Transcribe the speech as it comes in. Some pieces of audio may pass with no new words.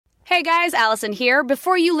Hey guys, Allison here.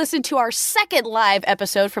 Before you listen to our second live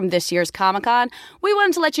episode from this year's Comic-Con, we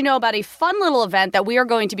wanted to let you know about a fun little event that we are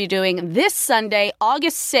going to be doing this Sunday,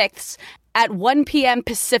 August 6th, at 1 p.m.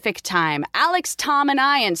 Pacific time. Alex, Tom, and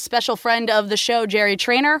I, and special friend of the show, Jerry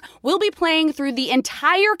Trainer, will be playing through the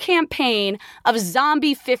entire campaign of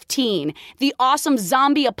Zombie 15, the awesome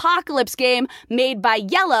zombie apocalypse game made by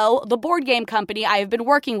Yellow, the board game company I have been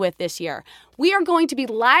working with this year. We are going to be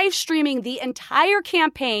live streaming the entire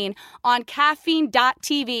campaign on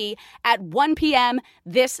caffeine.tv at 1 p.m.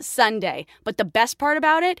 this Sunday. But the best part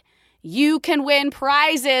about it? You can win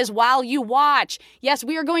prizes while you watch. Yes,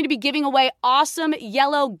 we are going to be giving away awesome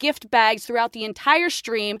Yellow gift bags throughout the entire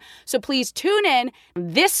stream. So please tune in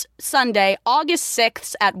this Sunday, August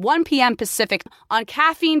 6th at 1 p.m. Pacific on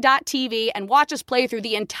caffeine.tv and watch us play through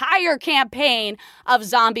the entire campaign of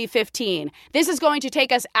Zombie 15. This is going to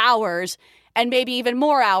take us hours and maybe even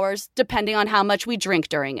more hours, depending on how much we drink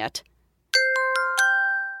during it.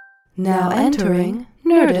 Now entering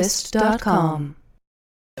Nerdist.com.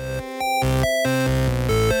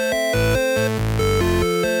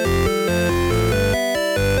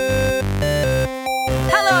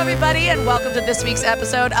 Everybody, and welcome to this week's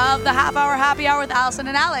episode of the Half Hour Happy Hour with Allison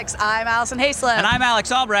and Alex. I'm Allison Hayslip. And I'm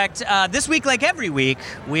Alex Albrecht. This week, like every week,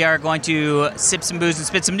 we are going to sip some booze and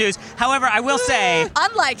spit some news. However, I will say,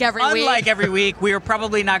 unlike every week, we are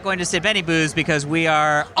probably not going to sip any booze because we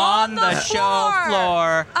are on the show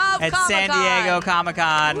floor at Comic-Con. San Diego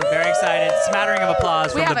Comic-Con. Very excited. Smattering of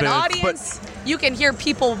applause from the booth. We have an audience. You can hear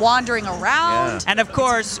people wandering around. Yeah. And of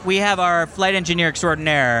course, we have our flight engineer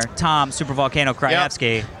extraordinaire, Tom Supervolcano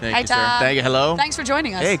Krajewski. Yep. Thank Hi, you, sir. Tom. Thank you. Hello. Thanks for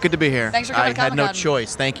joining us. Hey, good to be here. Thanks for coming to I had no Comic-Con.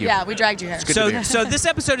 choice. Thank you. Yeah, we dragged you here. It's good to be here. So this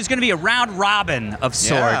episode is going to be a round robin of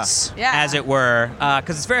sorts, as it were,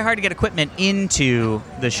 because it's very hard to get equipment into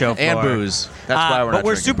the show floor. And booze. That's why we're not But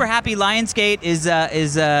we're drinking. super happy. Lionsgate is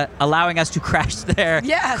allowing us to crash their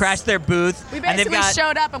booth. We basically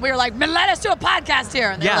showed up and we were like, let us do a podcast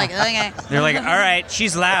here. And they were like, okay. They're like, all right,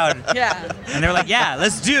 she's loud. Yeah. And they're like, yeah,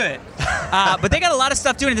 let's do it. But they got a lot of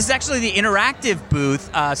stuff doing. This is actually the interactive booth.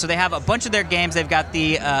 So they have a bunch of their games. They've got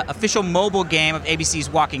the official mobile game of ABC's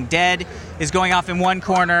Walking Dead is going off in one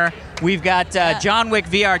corner. We've got John Wick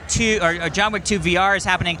VR 2, or John Wick 2 VR is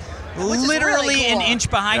happening literally really cool. an inch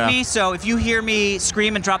behind me. So if you hear me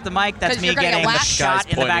scream and drop the mic, that's me getting a shot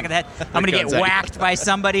in the back of the head. I'm going to get whacked by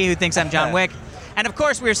somebody who thinks I'm John Wick. And of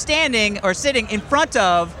course, we're sitting in front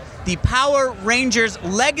of the Power Rangers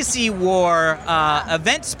Legacy War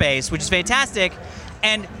event space, which is fantastic.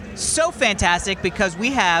 And so fantastic because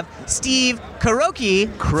we have Steve Kuroki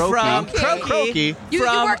from Kroki. You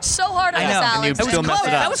worked so hard on this, Alex. And you still messed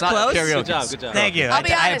it up. That was close. Good job. Thank you. I'll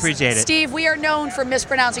be honest, I appreciate it. Steve, we are known for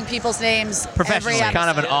mispronouncing people's names Professionally. every It's kind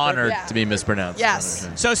of an episode. honor to be mispronounced. Yes.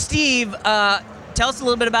 So Steve, tell us a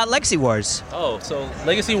little bit about Legacy Wars. Oh, so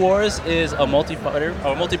Legacy Wars is a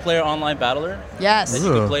multiplayer online battler Yes. that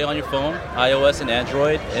you can play on your phone, iOS and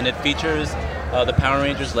Android, and it features the Power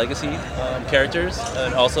Rangers Legacy characters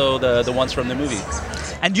and also the ones from the movie.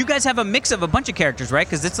 And you guys have a mix of a bunch of characters, right?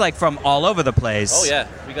 Because it's like from all over the place. Oh yeah,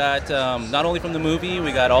 we got not only from the movie,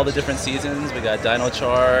 we got all the different seasons. We got Dino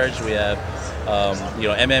Charge, we have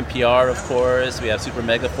MMPR, of course, we have Super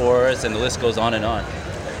Mega Force, and the list goes on and on.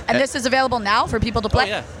 And this is available now for people to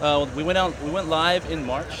play? Oh yeah, we went live in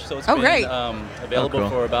March, so it's been great. available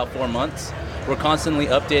for about 4 months. We're constantly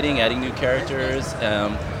updating, adding new characters.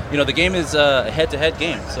 The game is a head-to-head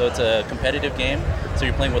game, so it's a competitive game. So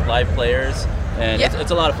you're playing with live players, and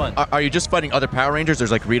it's a lot of fun. Are you just fighting other Power Rangers?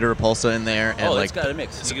 There's like Rita Repulsa in there. And it's got a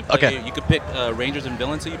mix. You could pick Rangers and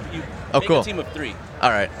villains. So you make a team of 3. All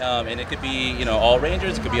right. And it could be all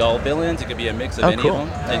Rangers, it could be all villains, it could be a mix of any of them.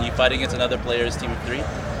 And you fight against another player's team of 3.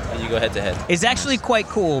 And you go head to head. It's actually quite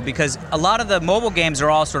cool because a lot of the mobile games are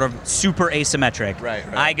all sort of super asymmetric. Right.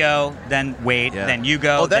 I go, then wait, then you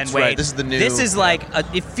go, that's then wait. Right. This is the new. This is like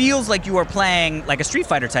it feels like you are playing like a Street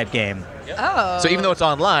Fighter type game. Yep. Oh. So even though it's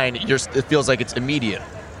online, it feels like it's immediate.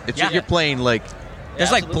 You're playing like.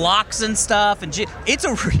 There's like blocks and stuff, and it's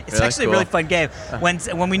actually a really fun game.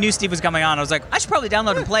 When we knew Steve was coming on, I was like, I should probably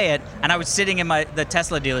download and play it. And I was sitting in the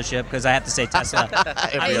Tesla dealership because I have to say Tesla.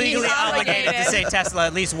 I'm legally obligated to say Tesla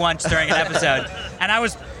at least once during an episode. And I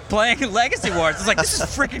was playing Legacy Wars. I was like, this is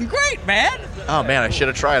freaking great, man. Oh man, I should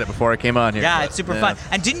have tried it before I came on here. Yeah, it's super fun.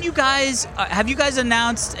 And didn't you guys have you guys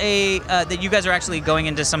announced that you guys are actually going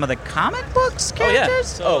into some of the comic books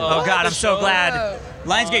characters? Oh yeah. Oh God, I'm so glad.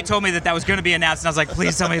 Lionsgate told me that was going to be announced, and I was like,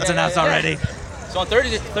 please tell me it's announced already. So on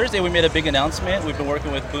Thursday, we made a big announcement. We've been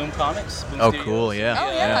working with Boom Comics. Boom Studios. Cool, yeah.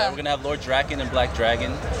 Oh, yeah. We're going to have Lord Draken and Black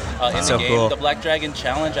Dragon in So the game. cool. The Black Dragon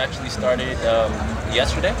Challenge actually started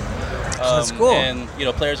yesterday. That's cool. And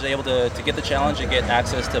players are able to get the challenge and get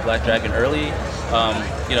access to Black Dragon early.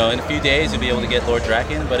 In a few days you'll be able to get Lord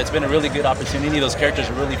Draken, but it's been a really good opportunity. Those characters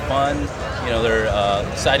are really fun.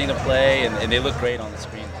 They're exciting to play, and they look great on the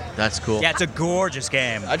screen. That's cool. Yeah, it's a gorgeous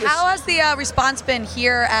game. How has the response been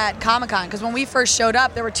here at Comic-Con? Because when we first showed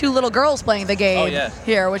up, there were 2 little girls playing the game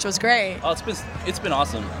here, which was great. Oh, it's been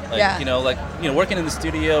awesome. Working in the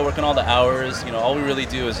studio, working all the hours. All we really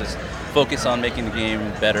do is just focus on making the game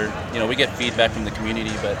better. We get feedback from the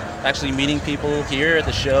community, but actually meeting people here at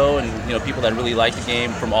the show and people that really like the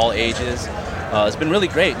game from all ages. It's been really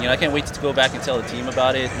great. I can't wait to go back and tell the team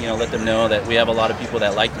about it. Let them know that we have a lot of people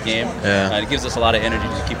that like the game. Yeah. It gives us a lot of energy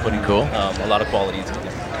to keep putting a lot of quality into the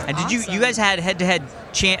game. And did you guys had head-to-head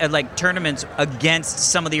tournaments against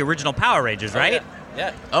some of the original Power Rangers, right?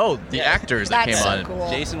 Yeah. Oh, the actors that came on. Cool.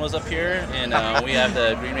 Jason was up here, and we have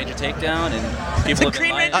the Green Ranger Takedown, and people have been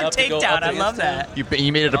Green lining Ranger up to go Takedown, up I against love him. that.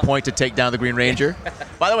 You made it a point to take down the Green Ranger.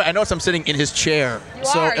 By the way, I noticed I'm sitting in his chair. You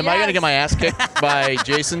are, am I going to get my ass kicked by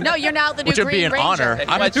Jason? No, you're now the new Which would be Green an Ranger. honor.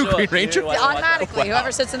 I'm a new Green Ranger? Automatically,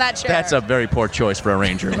 whoever sits in that chair. That's a very poor choice for a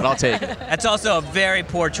Ranger, but I'll take it. That's also a very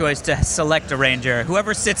poor choice to select a Ranger.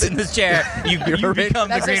 Whoever sits in this chair, you become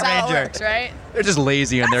the That's Green just how it Ranger. works, right? They're just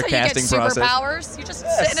lazy in their That's how casting you get process. superpowers. You just sit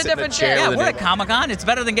in a sit in different a chair chair. Yeah, with we're a at Comic-Con. It's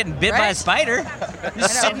better than getting bit by a Right? spider.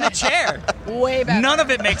 Just sit in the chair. Way better. None of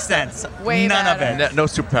it makes sense. Way None better. of it. No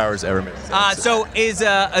superpowers ever made sense. So is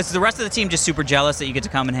the rest of the team just super jealous that you get to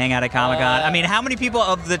come and hang out at Comic-Con? I mean, how many people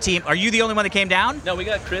of the team, are you the only one that came down? No, we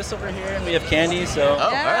got Chris over here, and we have Candy, so...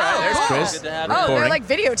 All right, there's cool. Chris. Good to have Oh, you. they're like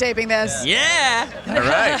videotaping this. Yeah. All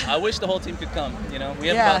right. I wish the whole team could come. We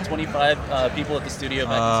have Yeah. about 25 people at the studio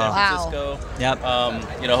back in San Wow. Francisco. Yep.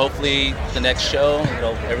 Hopefully the next show,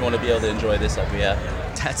 everyone will be able to enjoy this like we have.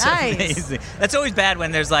 That's Nice. amazing. That's always bad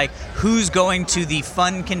when there's who's going to the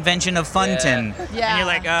fun convention of Funton? Yeah. And you're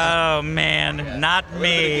like, oh man, not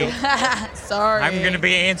me. Sorry. I'm going to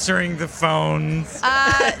be answering the phones.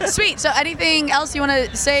 Sweet. So anything else you want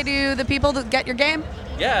to say to the people to get your game?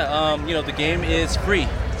 Yeah, the game is free.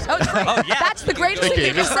 Oh, it's free. Oh, yeah. That's the greatest The thing you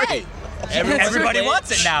game can is say. Everybody free.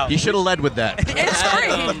 wants it now. You should have led with that. It's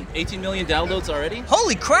free. 18 million downloads already.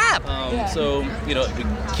 Holy crap. So, we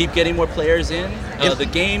keep getting more players in. The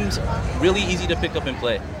game's really easy to pick up and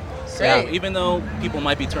play. So Great. even though people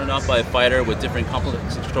might be turned off by a fighter with different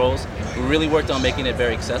complex controls, we really worked on making it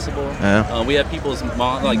very accessible. Yeah. We have people's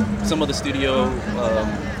mom, like some of the studio,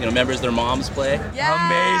 members, their moms play.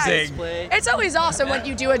 Yes. Amazing. Play. It's always awesome when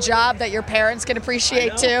you do a job that your parents can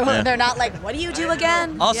appreciate too. Yeah. They're not like, what do you do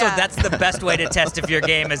again? Also, Yeah. that's the best way to test if your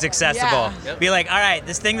game is accessible. Yeah. Yep. Be like, all right,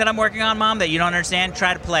 this thing that I'm working on, Mom, that you don't understand,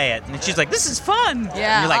 try to play it. And she's like, this is fun.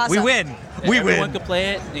 Yeah, And you're like, awesome. we win. We Everyone win. could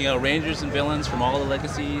play it. Rangers and villains from all the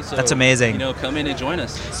legacies. So, That's amazing. Come in and join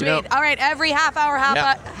us. Sweet. All right, every half hour,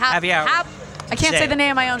 Happy hour. I can't Say say it. the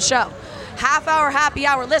name of my own show. Half hour, happy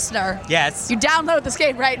hour listener. Yes. You download this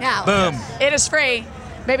game right now. Boom. It is free.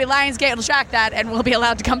 Maybe Lionsgate will track that, and we'll be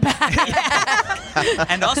allowed to come back.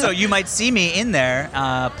 And also, you might see me in there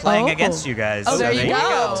playing Oh. against you guys. Oh, there So you go.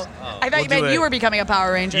 I thought We'll you do meant it. you were becoming a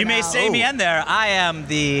Power Ranger. You may now. see me in there. I am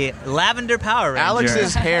the Lavender Power Ranger.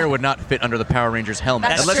 Alex's hair would not fit under the Power Rangers helmet.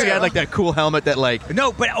 That's Unless he true. had that cool helmet that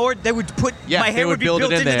No, or they would put Yeah, my they hair would would be build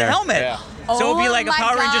built it in into the there. helmet. Yeah. So it would be Oh like a my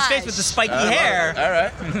Power Ranger's gosh. face with the spiky hair. All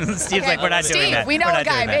right. Steve's Okay. like, we're not doing Steve, that. we know We're a not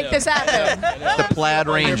guy. doing Make this happen. The Plaid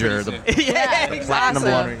Ranger. The Yeah, Platinum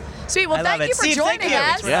Blonde Ranger. Sweet. Well, I love thank it. you for Steve, joining thank you.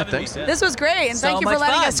 us. Yeah, thanks. This was great, and So thank you for much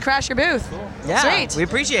letting fun. us crash your booth. Yeah, Sweet. we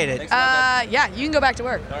appreciate it. Yeah, you can go back to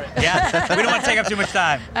work. Yeah, we don't want to take up too much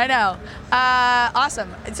time. I know.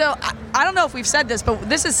 Awesome. So I don't know if we've said this, but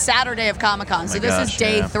this is Saturday of Comic-Con, so my this is gosh,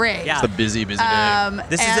 day yeah. 3. Yeah. It's the busy day.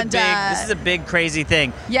 This is a big crazy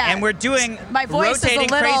thing. Yeah. And we're doing My voice rotating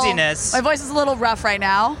is a little, craziness. My voice is a little rough right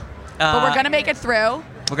now, but we're gonna make it through.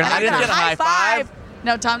 We're gonna And I'm make it gonna through. high five.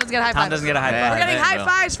 No, Tom doesn't get a high Tom five. doesn't get a high Yeah. five. We're getting Yeah.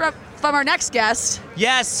 high fives from our next guest.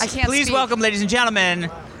 Yes. I can't Please speak. welcome, ladies and gentlemen,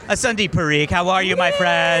 Sandeep Parikh. How are you, my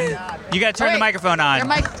friend? You got to turn the Wait, microphone on. Your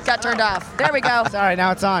mic got turned off. There we go. Sorry,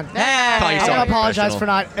 now it's on. Hey. Call I yourself want to apologize professional. for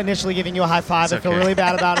not initially giving you a high five. It's I feel okay. really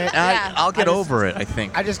bad about it. Yeah. I'll get I just- over it, I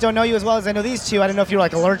think. I just don't know you as well as I know these two. I didn't know if you were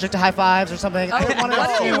allergic to high fives or something. I didn't want to What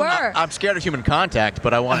if you know. were? I'm scared of human contact,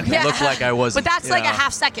 but I want it to Yeah. look like I was. But that's like a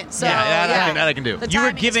half second. So Yeah, that I can do. The You were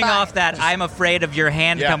timing is giving fine. off that "I'm afraid of your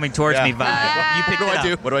hand Yeah. coming towards Yeah. me" vibe. You picked What do it I up.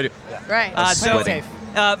 do? What do I do? Right. So, Safe.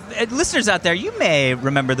 listeners out there, you may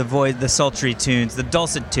remember the sultry tunes, the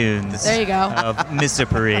dulcet tunes There you go. of Mr.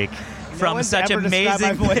 Parikh. From one's such ever described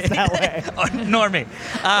amazing my voice that way. Nor me.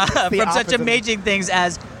 From such opposite. amazing things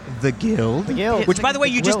as The Guild. The Guild. Which, by the way,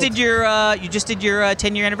 you just Guild. did your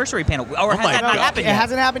 10-year anniversary panel. Or has that not happened It yet?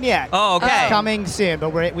 hasn't happened yet. Oh, okay. It's coming soon,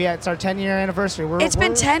 but it's our 10-year anniversary. It's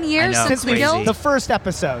been 10 years I know, since the crazy. Guild? the first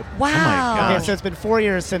episode. Wow. Okay, so it's been 4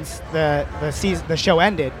 years since the show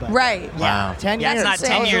ended. But Right. Wow. 10 Yeah, years. it's not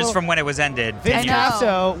 10 years from when it was ended. Vince I know.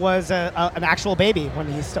 Casso was an actual baby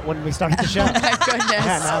when we started the show. My goodness.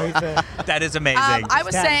 Yeah, now he's a... That is amazing. I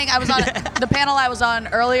was saying, I was on the panel I was on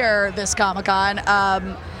earlier this Comic-Con.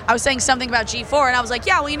 I was saying something about G4, and I was like,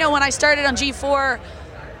 yeah, well, when I started on G4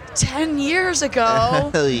 10 years ago,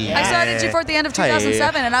 Yeah. I started G4 at the end of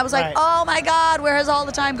 2007, and I was like, Right. oh my God, where has all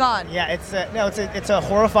the time gone? Yeah, it's a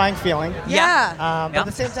horrifying feeling. Yeah. But at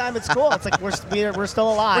the same time, it's cool. It's like we're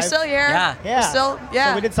still alive. We're still here. Yeah. Yeah. We're still, yeah.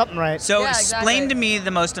 So we did something right. So Yeah, explain exactly. to me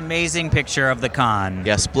the most amazing picture of the con.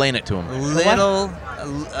 Yeah, explain it to him. A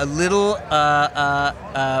little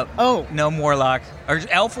no Morlock or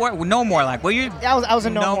L4 no Morlock. Well, you Yeah, I was a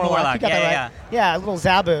no Morlock. Morlock. You got Yeah, that right. Yeah, a little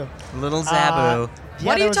Zabu. little Zabu. Yeah,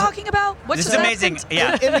 What are there you was talking about? What's This is the amazing. reference?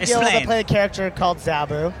 Yeah, In the Guild, I explain. play a character called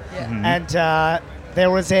Zabu, Yeah. and there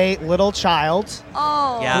was a little child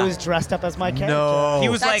Oh. Yeah. who was dressed up as my character. No. He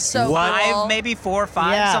was That's like so 5, cool. maybe 4 or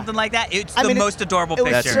 5, Yeah. something like that. It's I the mean, most adorable It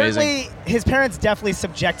was picture. That's certainly his parents definitely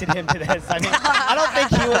subjected him to this. I mean, I don't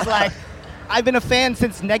think he was like, I've been a fan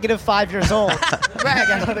since -5 years old.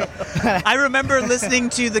 I remember listening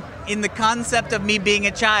to the concept of me being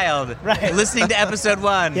a child. Right. Listening to episode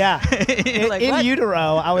 1. Yeah. You're like, in what?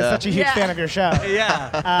 utero, I was Yeah. such a huge Yeah. fan of your show.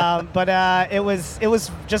 Yeah. But it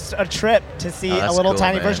was just a trip to see Oh, a that's little cool,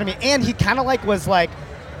 tiny man. version of me, and he kind of was like.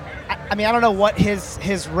 I mean, I don't know what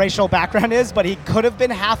his racial background is, but he could have been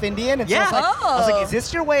half Indian. And so Yeah. I was like, Oh. is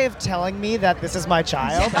this your way of telling me that this is my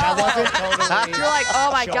child? And I wasn't totally. You're like,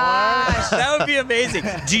 oh my Sure. gosh. That would be amazing.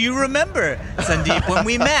 Do you remember, Sandeep, when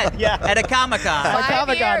we met Yeah. at a Comic-Con? At a 5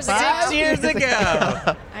 Comic-Con, years 5 6 years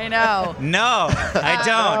ago? I know. No, I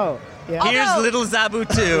don't. Oh, yeah. Here's Although- little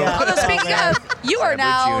Zabu too. Yeah. Although speaking of, you are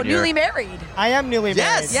now Jr. newly married. I am newly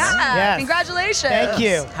married. Yes. Yeah. Yes. Congratulations. Thank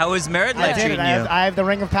you. How is married I life did it. treating I you? have the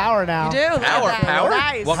ring of power now. You do. Look at Power, that. power?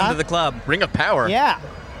 Nice. Welcome Huh? to the club. Ring of power. Yeah.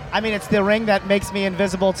 I mean, it's the ring that makes me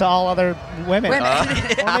invisible to all other women. Women.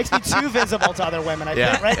 Or makes me too visible to other women, I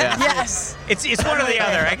Yeah, think, right? yeah. Yes. It's one or the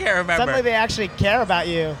other. I can't remember. Suddenly they actually care about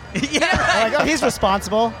you. Yeah. They're like, oh, he's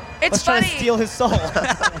responsible. It's Let's try to funny. steal his soul.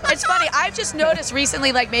 It's funny. I've just noticed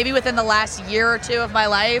recently, like maybe within the last year or two of my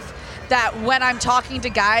life, that when I'm talking to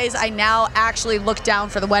guys, I now actually look down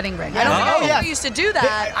for the wedding ring. I don't think Oh. I Yeah. ever used to do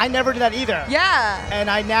that. I never did that either. Yeah. And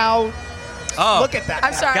I now Oh, look at that.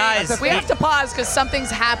 I'm now. sorry. Guys, we have to pause because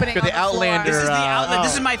something's happening. Good, on the floor. Outlander, This is the outlet. oh.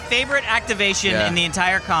 This is my favorite activation Yeah. in the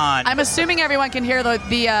entire con. I'm assuming everyone can hear the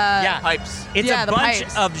yeah, Pipes. It's Yeah, a the bunch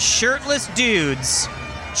pipes. of shirtless dudes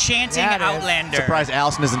chanting Yeah, it is. Outlander. Surprised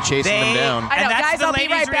Allison isn't chasing them down. I know, and that's guys, the I'll be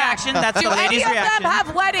ladies' right back. reaction. That's Do the any ladies' of reaction. them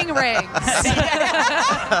have wedding rings?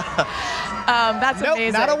 That's Nope,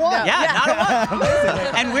 amazing. not a one. No. Yeah, not a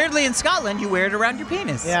one. And weirdly, in Scotland, you wear it around your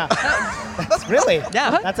penis. Yeah. Really?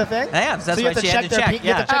 Yeah. That's a thing? Yeah, that's so you what have to she check had to their check. pe-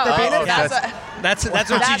 you have to check Oh, their penis? oh, that's That's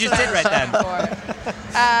what that's you just did right then.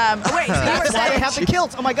 Wait, so you were That's why they saying have the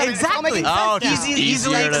kilts. Oh my god, it's all making Exactly. sense now. Easily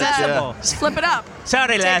Easier to- accessible. just flip it up. Sorry,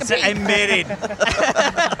 Take a lads, peek. I'm married.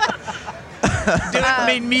 Don't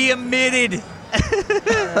make me admitted.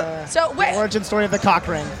 So wait. Origin story of the cock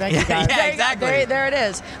ring. Thank you guys. Yeah, There you go. exactly. There it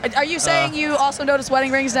is. Are you saying you also notice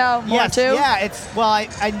wedding rings now more Yes, too? yeah,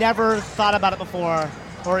 I never thought about it before,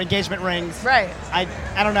 or engagement rings. Right. I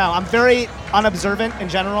don't know. I'm very unobservant in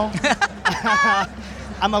general.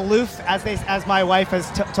 I'm aloof, as my wife has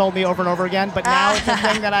told me over and over again. But now it's a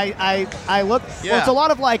thing that I look. Yeah. Well, it's a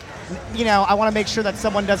lot of like, I want to make sure that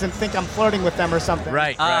someone doesn't think I'm flirting with them or something.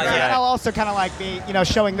 Right, Ah, right, yeah. And I'll also kind of like be,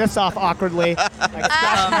 showing this off awkwardly.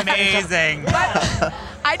 Like, Amazing.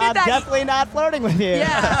 I did I'm that. definitely not flirting with you.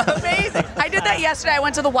 Yeah, amazing. I did that yesterday. I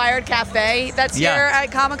went to the Wired Cafe that's Yeah. here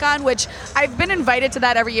at Comic-Con, which I've been invited to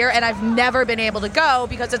that every year, and I've never been able to go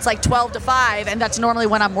because it's like 12 to 5, and that's normally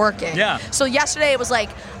when I'm working. Yeah. So yesterday it was like,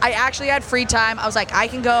 I actually had free time. I was like, I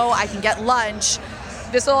can go, I can get lunch.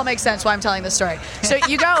 This will all make sense why I'm telling this story. So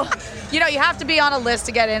you go, you have to be on a list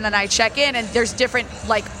to get in, and I check in, and there's different,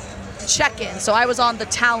 like, check-in. So I was on the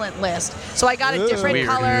talent list. So I got a different Weird.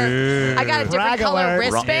 color. I got a different Brag color alert.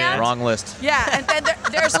 wristband. Wrong list. Yeah, and then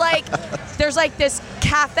there's like this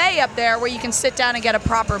cafe up there where you can sit down and get a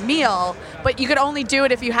proper meal, but you could only do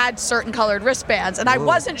it if you had certain colored wristbands. And I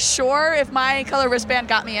wasn't sure if my color wristband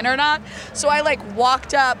got me in or not. So I like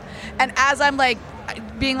walked up, and as I'm like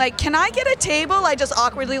being like, "Can I get a table?" I just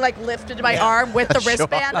awkwardly like lifted my arm with the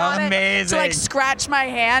wristband on it to like scratch my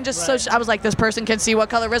hand, just so I was like, "This person can see what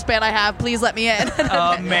color wristband I have. Please let me in."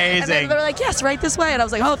 Amazing. And then they were like, "Yes, right this way," and I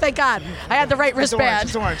was like, "Oh, thank God, I had the right wristband."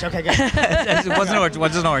 It's orange. Okay, good. It wasn't orange.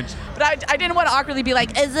 Wasn't orange. But I didn't want to awkwardly be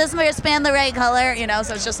like, "Is this wristband the right color?" You know,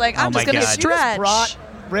 so it's just like, I'm just gonna God. stretch. You just brought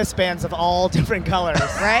wristbands of all different colors.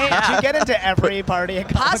 Right? Did you get into every party at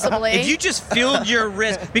Comic-Con? Possibly. If you just filled your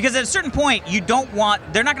wrist, because at a certain point you don't want,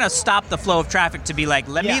 they're not going to stop the flow of traffic to be like,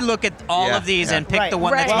 let me look at all of these and pick the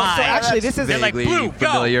one that's Well, mine. so actually, this is They're like, blue,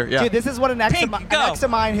 familiar. go. Yeah. Dude, this is what an ex, Pink, of, go. an ex of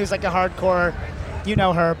mine who's like a hardcore, you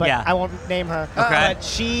know her, but Yeah. I won't name her. Okay. But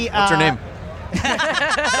she. What's her name?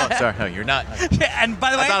 Oh, sorry. No, you're not. Yeah, and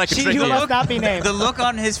by the way, I thought I could She say who the must look. not be named. the look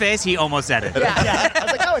on his face, he almost said it. Yeah. I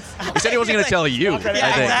was like, oh, it's. He said he wasn't going to tell you. Okay, Yeah,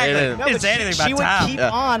 I think. exactly. Yeah. No, Didn't but say anything about she would Tom. keep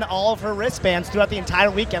on all of her wristbands throughout the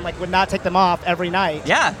entire weekend, like would not take them off every night.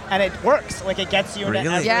 Yeah. And it works. Like it gets you into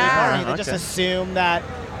Really? every Yeah. party. They just Okay. assume that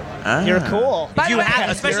Ah. you're cool. By You the way- have,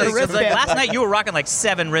 You're especially a because, like, wristband. last night you were rocking like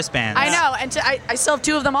 7 wristbands. I know, and I still have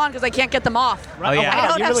 2 of them on because I can't get them off. Right? Oh, yeah. wow, I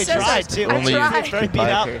don't you have really scissors. tried too. I Only tried. It's very beat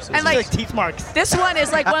up. pairs. And, like, teeth marks. This one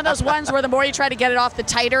is like one of those ones where the more you try to get it off, the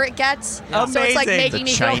tighter it gets. So it's like Amazing. making The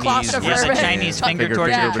me feel Chinese- claustrophobic. Yes, a Perfect. Chinese finger Finger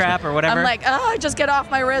torture Yeah. trap or whatever. I'm like, just get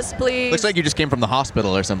off my wrist, please. Looks like you just came from the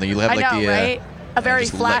hospital or something. You have I like know, the. right? A very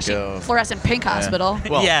just let flashy go. fluorescent pink hospital.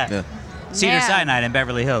 Well, Yeah. Cedar Man. Sinai in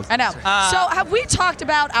Beverly Hills. I know. So have we talked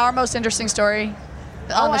about our most interesting story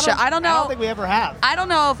on the show? I don't know. I don't think we ever have. I don't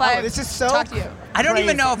know if I this is so talked to you. I don't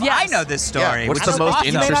even know if Yes. I know this story. Yeah, what's which the is most awesome.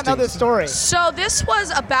 You may not know interesting- this story. So this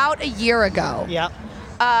was about a year ago. Yeah.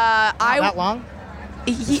 I That long?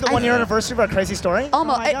 This is the 1-year anniversary of our crazy story?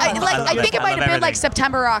 Almost. Oh my God. I I think love it might have been everything. like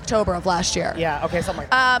September or October of last year. Yeah, okay, something like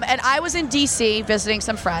that. And I was in DC visiting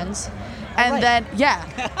some friends, and right. then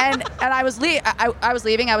and I was I was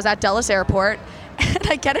leaving. I was at Dulles Airport, and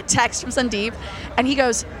I get a text from Sandeep, and he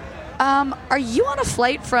goes, "Are you on a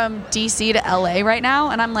flight from DC to LA right now?"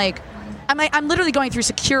 And I'm like, I'm literally going through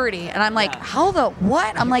security, and I'm like, "How the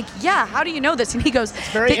what?" I'm like, "Yeah, how do you know this?" And he goes,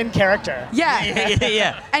 Very in character. Yeah.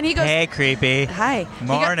 yeah. And he goes, Hey, creepy. "Hi."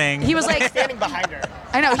 Morning. He was like, Standing behind her.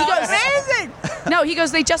 I know. He goes, Amazing. No, he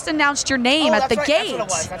goes, "They just announced your name Oh, at the that's gate." right, that's what it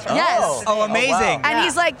was, that's right. Yes. Oh, amazing. wow. And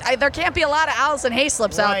he's like, "There can't be a lot of Allison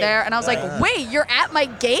Hayslips out Right. there." And I was like, "Wait, you're at my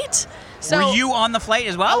gate?" So Were you on the flight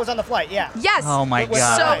as well? I was on the flight, yeah. Yes. Oh my With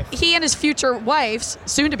God. So wife. he and his future wife's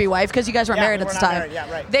soon-to-be wife, because you guys weren't Yeah, married we at were the not time. married,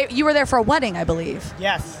 yeah, right. You were there for a wedding, I believe.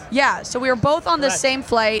 Yes. Yeah. So we were both on the Correct. same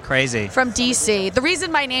flight. Crazy. From DC. The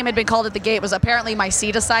reason my name had been called at the gate was apparently my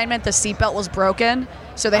seat assignment. The seatbelt was broken,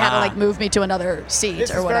 so they had to like move me to another seat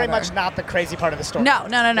This or is whatever. very much not the crazy part of the story. No.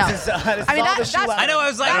 This is, this I mean, is all that- the shoe that's- leather. I know, I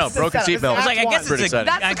was like, I know, That's the broken setup. This is seatbelt. I was like, I Act guess one. it's Pretty a, exciting.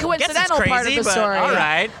 That's the I guess it's coincidental part of crazy, the but story. All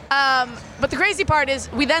right. But the crazy part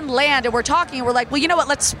is we then land and we're talking and we're like, well, you know what?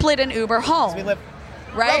 Let's split an Uber home. We live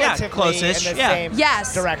right? Yeah, relatively close-ish, in the yeah. same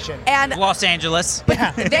Yes. direction. And Los Angeles. they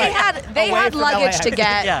had Away from luggage LA. to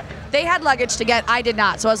get. Yeah. They had luggage to get. I did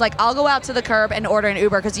not. So I was like, I'll go out to the curb and order an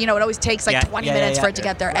Uber because it always takes like Yeah, 20 yeah, minutes yeah, for yeah. it to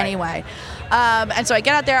get there Right. anyway. And so I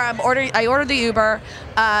get out there. I ordered the Uber.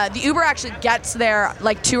 The Uber actually gets there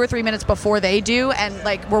like 2 or 3 minutes before they do, and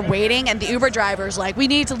like we're waiting. And the Uber driver's like, "We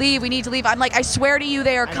need to leave. We need to leave." I'm like, "I swear to you,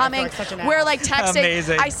 they are I know, coming." I feel like such an We're ass. like texting.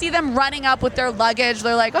 Amazing. I see them running up with their luggage.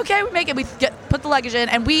 They're like, "Okay, we make it." We put the luggage in,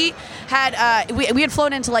 and we had we had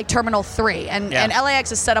flown into like Terminal 3, and Yeah.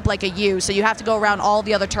 LAX is set up like a U, so you have to go around all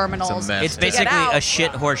the other terminals. It's a mess. It's to get basically out. a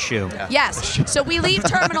shit horseshoe. Yes. So we leave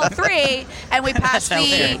Terminal 3 and we pass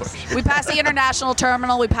the international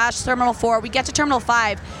terminal. We pass Terminal 4. We get to Terminal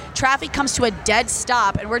 5. Traffic comes to a dead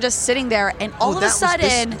stop, and we're just sitting there. And all of a that was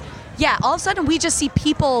this sudden, all of a sudden we just see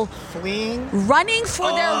people Fleeing. running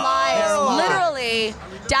for their lives, literally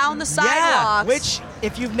down the sidewalks. Which,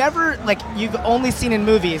 if you've never, you've only seen in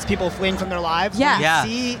movies people fleeing from their lives, Yeah. when you Yeah.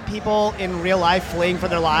 see people in real life fleeing for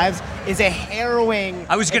their lives is a harrowing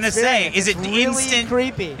I was gonna say, experience. is it It's really instant?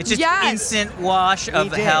 creepy. It's just Yes. instant wash of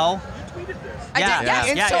did. hell. I did,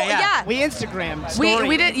 yes. Yeah, So, yeah, yeah. We Instagrammed.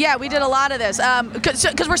 We did a lot of this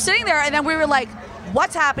because we're sitting there and then we were like,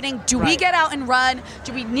 what's happening? Do we Right. get out and run?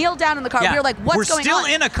 Do we kneel down in the car? Yeah. We were like, what's We're going still on?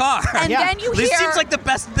 in a car. And Yeah. then you This hear seems like the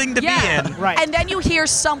best thing to be in. Right. And then you hear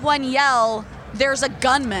someone yell, "There's a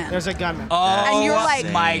gunman." There's a gunman. Oh, and you're like,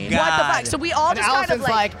 my God. what the fuck? So we all and just kind Allison's of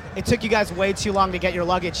like, it took you guys way too long to get your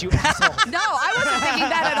luggage, you asshole. no, I wasn't thinking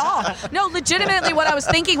that at all. No, legitimately, what I was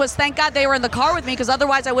thinking was, thank God they were in the car with me, because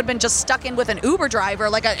otherwise I would have been just stuck in with an Uber driver,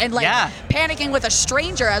 Yeah. panicking with a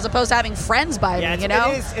stranger as opposed to having friends by Yeah,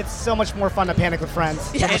 me. It's so much more fun to panic with friends.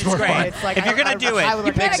 It's great. It's like If you're gonna do it, highly You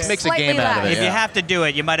recommend panic it. Makes a slightly game out of less. it. If you have to do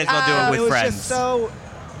it, you might as well do it It with was friends. just so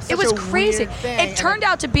such It was a crazy. weird thing. It turned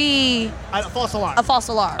out to be a false alarm. a false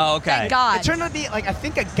alarm. Oh, okay. Thank God. It turned out to be like I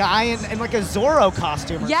think a guy in like a Zorro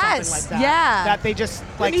costume or Yes, something like that. yeah. That they just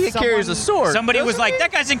like he carries a sword. Somebody was like,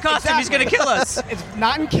 that guy's in costume. He's going to kill us. It's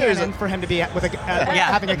not in canon for him to be with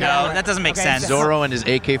having a gun. no, that doesn't make Okay, sense. so- Zorro and his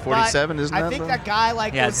AK-47, but isn't I that? think the- that guy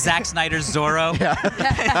like Yeah, was, Zack Snyder's Zorro.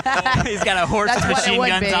 He's got a horse That's with what it machine would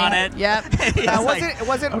guns be. on it. Yep. it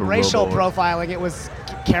wasn't racial robo. profiling. It was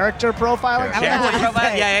character profiling. I don't know Character what you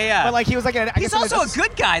profile? say. Yeah. But like he was like I He's guess also a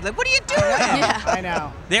good guy. Like, what are you doing? Yeah. I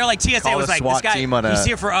know. They were like, TSA Call was a like, SWAT this guy, team on a- he's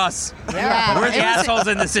here for us. Yeah. We're It the was- assholes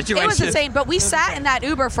in this situation. It was insane, but we sat in that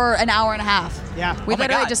Uber for an hour and a half. Yeah. We Oh my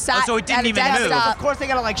literally God. just sat Oh, so it didn't at a even desk move. stop. Of course they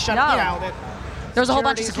gotta like shut. No. You know that. There was a whole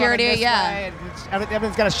bunch of security's security, running this yeah. way, and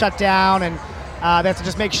everything's got to shut down, and they have to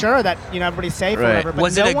just make sure that everybody's safe or Right. whatever. But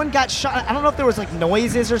Was it no a- one got shot. I don't know if there was like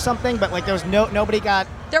noises or something, but like there was nobody got.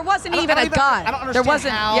 There wasn't I don't- even I a don't gun. I don't understand there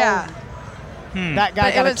wasn't. how Yeah. that guy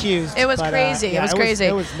But got it was, accused. It was but, crazy. yeah, it was crazy.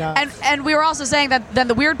 It was nuts. And we were also saying that then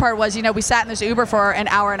the weird part was, we sat in this Uber for an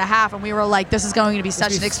hour and a half, and we were like, this is going to be such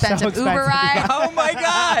be an so expensive expensive, Uber ride. yeah. Oh my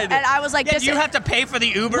God! And I was like, yeah, this do you is- have to pay for the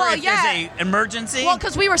Uber Well, if yeah. there's a emergency? Well,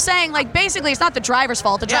 because we were saying, like, basically, it's not the driver's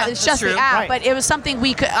fault. Yeah, It's that's just true. the app. Right. But it was something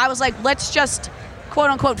we could. I was like, let's just, quote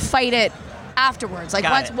unquote, fight it afterwards. Like,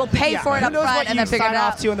 Got it. we'll pay Yeah. for it Who up knows front what and you then figure sign it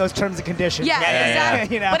off out. to in those terms and conditions? Yeah, Yeah.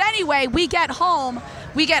 exactly. You know? But anyway, we get home,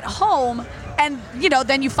 and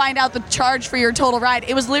then you find out the charge for your total ride.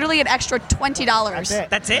 It was literally an extra $20. That's it.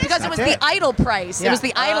 That's it? Because it was That's it. the idle price. It Yeah. was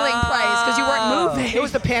the idling price because you weren't moving. It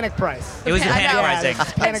was the panic price. It was the I panic know. pricing. Yeah,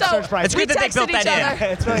 it's panic And so surge price. It's good we that they built texted that each in.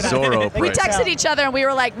 other. It's really Zorro We price. texted each other and we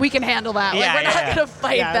were like, we can handle that. Yeah, Like, we're yeah, not yeah. going to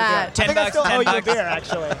fight Yeah, that. I think I still $10, owe you a $10. beer,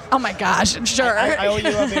 actually. Oh my gosh, sure. I owe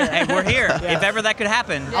you a beer. Hey, we're here. Yeah. If ever that could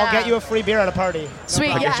happen. Yeah. I'll get you a free beer at a party.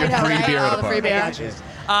 Sweet, I'll yeah, get you I know, free right? beer at All a the free party. beer.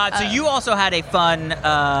 So you also had a fun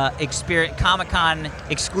experience, Comic-Con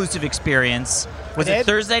exclusive experience. Was I it did.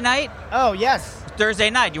 Thursday night? Oh, yes. Thursday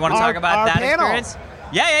night. You want to Our- talk about our that panel. experience?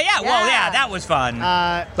 Yeah. Well, Yeah. yeah, that was fun. Is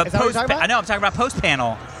that what you're talking about? I know. I'm talking about post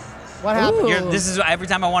panel. What happened? Ooh. This is every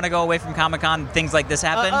time I want to go away from Comic-Con, things like this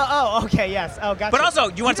happen. Okay, yes. Oh, gotcha. But also,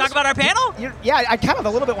 you want to talk about our panel? Yeah, I kind of a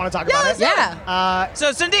little bit want to talk about it. Yeah.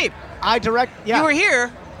 So Sandeep, I direct. Yeah. you were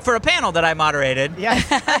here for a panel that I moderated. Yes.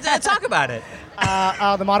 Let's talk about it.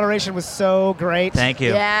 The moderation was so great. Thank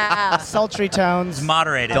you. Yeah. Sultry tones.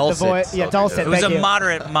 Moderated. The voice. Yeah, dulcet. It was thank a you.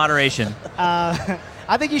 moderate moderation.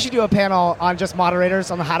 I think you should do a panel on just moderators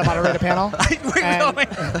on how to moderate a panel. We're And going.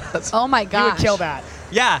 Oh my You gosh. would kill that.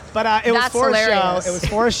 Yeah. But it was That's for hilarious. a show. It was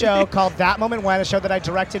for a show called That Moment When, a show that I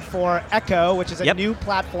directed for Echo, which is a Yep. new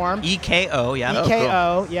platform. EKO. Yeah.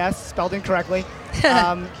 EKO, yes, spelled incorrectly.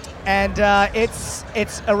 And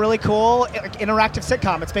it's a really cool interactive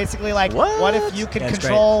sitcom. It's basically like, what if you could That's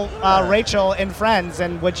control Rachel in Friends,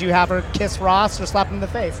 and would you have her kiss Ross or slap him in the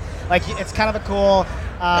face? Like, it's kind of a cool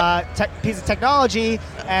piece of technology.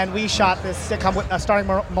 And we shot this sitcom starring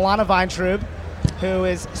Milana Weintraub, who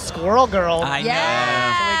is Squirrel Girl. I know.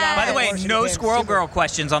 Yeah. By the way, Before she no became Squirrel super- Girl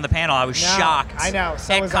questions on the panel. I was No, shocked. I know,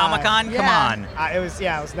 so At was I. Comic-Con, come Yeah. on. It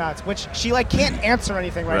was nuts. Which she can't answer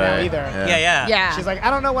anything right now Right, either. yeah. Yeah. Yeah. She's like,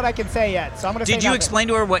 I don't know what I can say yet, so I'm gonna. Did say you nothing. explain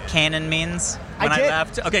to her what canon means I when did.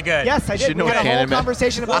 left? Okay, good. Yes, I You did. should know We what had a whole canon meant.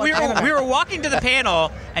 conversation Well, about we were walking to the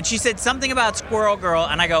panel, and she said something about Squirrel Girl,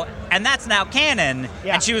 and I go, and that's now canon.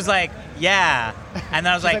 Yeah. And she was like, yeah. And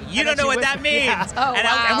then I was like, like- you and don't then know she what that whispered- means. yeah. Oh, and,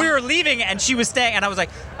 wow. and we were leaving, and she was staying, and I was like,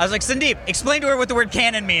 Sandeep, explain to her what the word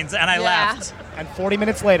canon means, and I Yeah. left. And 40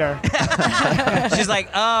 minutes later, She's like,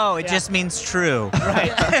 oh, it Yeah. just means true.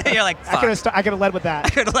 right? You're like, I could fuck. have led with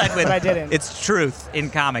that. Could have led with But I didn't. It's truth in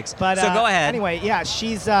comics. But so go ahead. Anyway, yeah,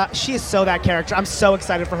 she is so that character. I'm so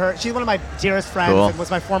excited for her. She's one of my dearest friends Cool. and was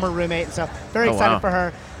my former roommate, and so very Oh, excited wow. for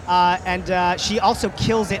her. And she also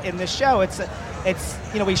kills it in this show. It's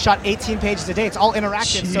we shot 18 pages a day. It's all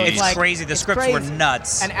interactive, so It's it's like crazy. The it's scripts were crazy.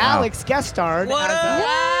 nuts. And Alex guest starred What as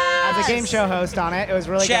up? a game show host on it. It was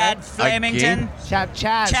really Chad good. Flamington. Chaz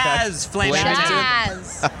Chaz Flamington.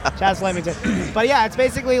 Jazz. Chaz Flamington. But yeah, it's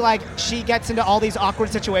basically like she gets into all these awkward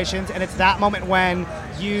situations, and it's that moment when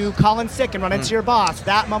you call in sick and run into your boss.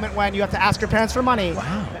 That moment when you have to ask your parents for money.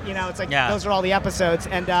 Wow. It's like Yeah. those are all the episodes,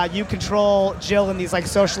 and you control Jill in these like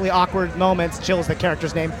socially awkward moments. Jill is the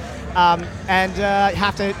character's name, and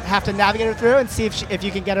have to navigate her through and see if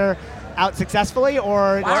you can get her out successfully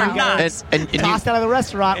or Or get not. her And tossed out of the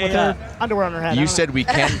restaurant with Yeah. her underwear on her head. I you don't know. said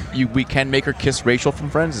we can make her kiss Rachel from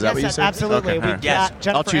Friends. Is that Yes, what you said? absolutely. Okay, We- all right. Yes.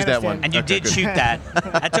 Jennifer I'll choose that Aniston. one. And you Okay, did good. shoot that.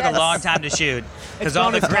 That took a long time to shoot because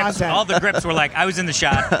all the bonus grips, content. all the grips were like, I was in the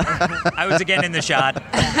shot. I was again in the shot.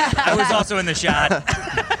 I was also in the shot.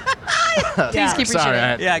 Please keep Sorry,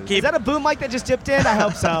 reaching in. Yeah, Is keep. that a boom mic that just dipped in? I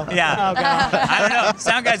hope so. Yeah. Oh, God. I don't know.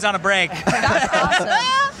 Sound guy's on a break. That's awesome.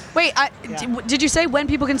 Wait, did you say when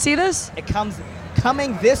people can see this? It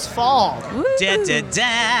coming this fall. Woo.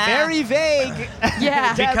 Da-da-da. Very vague.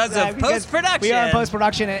 Yeah. Because of because post-production. We are in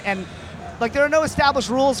post-production, and like there are no established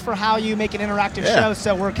rules for how you make an interactive show,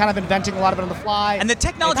 so we're kind of inventing a lot of it on the fly. And the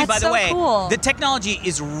technology, That's by the so way, cool. the technology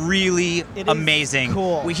is really It is amazing.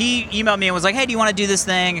 cool. He emailed me and was like, "Hey, do you want to do this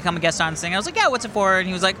thing and come and guest on this thing?" I was like, "Yeah, what's it for?" And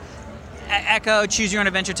he was like, "Echo, choose your own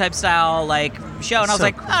adventure type style like show." And I was So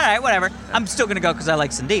like, "All right, whatever. I'm still gonna go because I like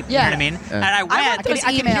Sandeep." You Yeah. know what I mean? And I went. want those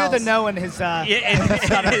I can hear the emails. no in his.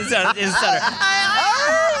 His stutter.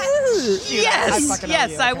 Yes, fucking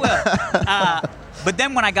yes, owe you. I will. But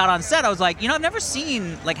then when I got on set, I was like, I've never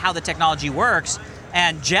seen like how the technology works.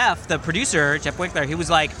 And Jeff, the producer, Jeff Winkler, he was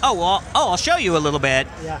like, I'll show you a little bit.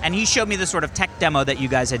 Yeah. And he showed me the sort of tech demo that you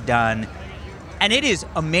guys had done. And it is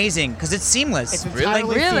amazing because it's seamless. It's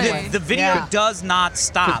entirely Really? seamless. The video Yeah. does not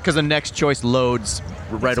stop. Because the next choice loads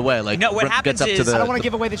right away. Like No, what happens gets up to is- the. I don't want to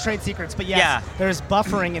give away the trade secrets, but yes, Yeah. there's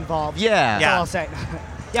buffering involved. Yeah. That's all I'll say.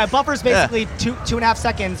 Yeah, buffer's basically 2.5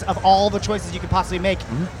 seconds of all the choices you could possibly make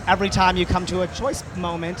every time you come to a choice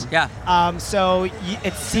moment. Yeah. So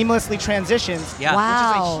it seamlessly transitions. Yeah.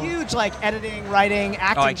 Wow. Which is a huge like editing, writing,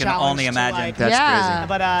 acting I can challenge. only to, imagine. like- That's Yeah. crazy.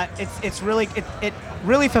 but it's really it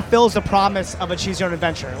really fulfills the promise of a choose your own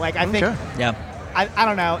adventure. Like I think Sure. Yeah. I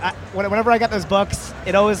don't know. Whenever I got those books,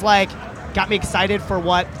 it always like got me excited for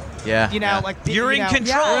what. Yeah. Like You're in control.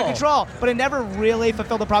 Yeah, you're in control, but it never really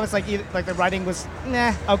fulfilled the promise. Like the writing was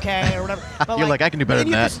okay or whatever. But You're like, I can do better and than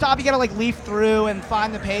you that. have to stop. You gotta like leaf through and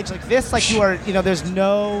find the page. Like this, like you are. There's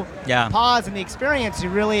no pause in the experience. You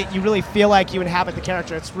really feel like you inhabit the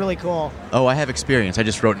character. It's really cool. Oh, I have experience. I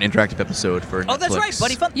just wrote an interactive episode for Oh, that's Netflix. right.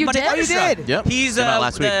 Buddy You Buddy did? Oh, you Thunderstruck. did? Yep. He's Came out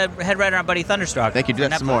last week. the head writer on Buddy Thunderstruck. Thank you. Do for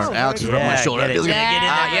that some Netflix. more. Oh, Alex is very rubbing my good. shoulder. Get it, get in there,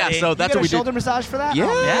 Yeah. buddy. So that's you what we get a shoulder did. massage for that? Yeah, Oh,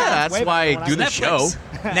 man, that's way why I better do than the I show.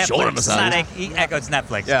 Netflix. Shoulder It's massage. not he echoes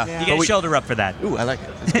Netflix. Yeah. You But get a we- shoulder rub for that. Ooh, I like it.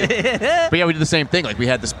 That's good. But yeah, we did the same thing. Like we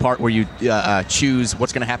had this part where you choose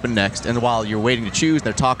what's going to happen next, and while you're waiting to choose,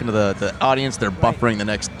 they're talking to the audience. They're buffering the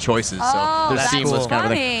next choices. Oh, so there's that's seamless kind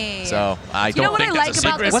of a funny. thing. So I You know don't what think I that's like a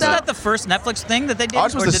about secret. this Wasn't So- that the first Netflix thing that they did?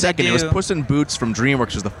 Ours was Or the did they second. It was do- Puss in Boots from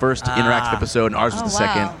DreamWorks was the first interactive episode, and ours was Oh, the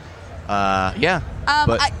second. Yeah.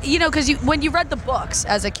 But Because when you read the books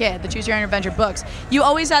as a kid, the Choose Your Own Adventure books, you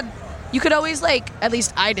could always like, at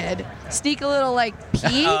least I did, sneak a little like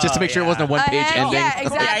pee. just to make sure it wasn't a one-page ending Yeah,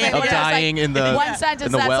 exactly. of Where it's dying like, in the one sentence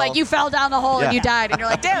in the that's well. like you fell down the hole and Yeah. you died, and you're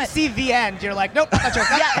like, damn You it. see the end, you're like, nope, not true.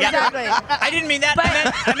 Yeah, exactly. I didn't mean that.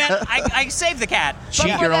 I meant I saved the cat.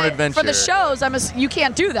 Cheat For your own the- adventure. For the shows, you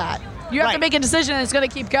can't do that. You have to Right. make a decision, and it's going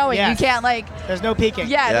to keep going. Yes. You can't like, There's no peeking.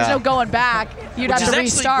 there's Yeah. no going back. You'd Which have is to actually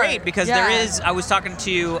restart. great because Yeah. there is. I was talking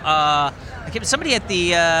to somebody at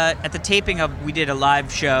the taping of. We did a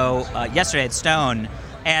live show yesterday at Stone,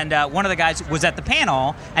 and one of the guys was at the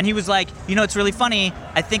panel, and he was like, it's really funny.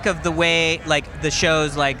 I think of the way like the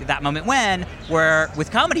shows like That Moment When, where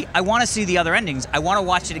with comedy, I want to see the other endings. I want to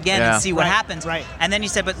watch it again Yeah. and see what Right, happens. right. And then he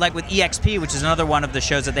said, but like with EXP, which is another one of the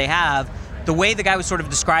shows that they have, the way the guy was sort of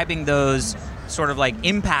describing those sort of like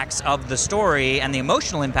impacts of the story and the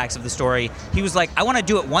emotional impacts of the story, he was like, I want to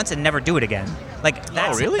do it once and never do it again. Like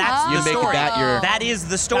that's really? that's You the make story. that your- That is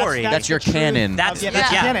the story. That's your the truth canon. of- That's- that's yeah.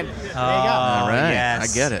 your canon. There you go. All right,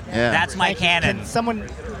 yes. I get it. Yeah. That's my Thank you. canon. Can someone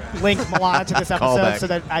link Milana to this episode Callback. so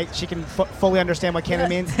that she can fully understand what canon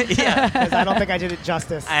means? Yeah. Because I don't think I did it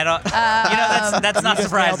justice. I don't. that's not You just nailed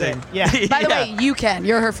surprising. it. Yeah. By the way, you can.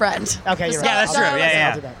 You're her friend. Okay, you're Yeah, right. that's true. I'll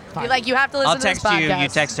Yeah, do that. Fine. You're like, you have to listen I'll to this text you. podcast. You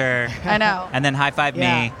text her. I know. And then high five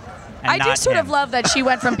Yeah. me. And I do not sort him. of love that she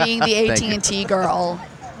went from being the Thank you. AT&T girl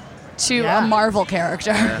to Yeah. a Marvel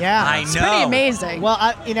character. Yeah. I It's know. pretty amazing. Well,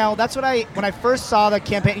 that's what when I first saw the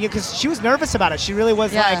campaign, because she was nervous about it. She really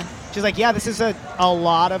was Yeah. she's like, yeah, this is a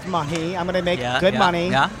lot of money. I'm going to make good money.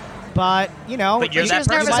 Yeah. But, But you're you that was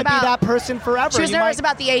person. nervous might about- be that person forever. She was You nervous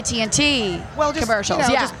might- about the AT&T well, just, commercials.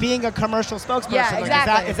 you know, just being a commercial spokesperson. Yeah, Like,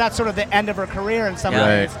 exactly. is that sort of the end of her career in some Yeah.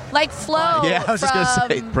 ways? like Flo Yeah, I was just gonna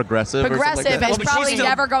say from Progressive or something like Progressive that. is Well, but probably she's still-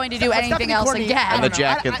 never going to do anything Stephanie else Courtney, again. I And the don't know.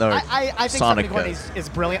 jacket, or I think Sonic Stephanie Courtney is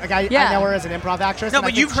brilliant. Like I Yeah. know her as an improv actress. No, and I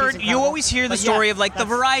but think you've she's heard. You incredible. always hear the But story yeah, of like the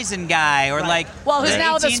that's- Verizon guy or Right. like. Well, who's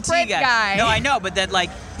now the AT&T Sprint guy. No, I know, but that like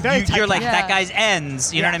Very you're like typecast. that guy's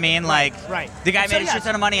ends. You know Yeah, what I mean? right, Like right. the guy So, made a yeah, shit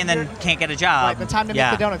ton of money and then you're- can't get a job. Right, the time to make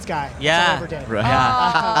yeah. the donuts guy. Yeah. That's all I ever did. Right.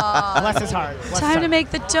 Aw. Bless his heart. Bless his Time to heart. make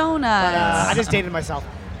the donuts. I just dated myself.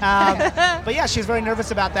 But yeah, she's very nervous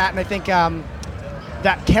about that, and I think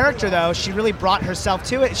that character, though, she really brought herself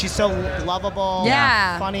to it. She's so lovable,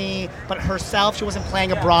 funny, but herself, she wasn't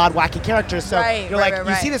playing a broad, wacky character. So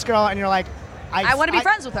you see this girl and you're like, I want to be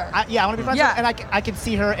friends with her. I want to be friends with her. And I can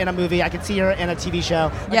see her in a movie. I can see her in a TV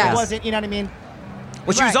show. It wasn't, you know what I mean?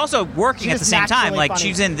 Well, she was also working at the same time. Like, she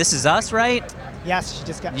was in This Is Us, right? Yes,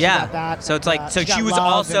 she got that. So it's like, she was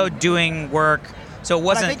also doing work. So it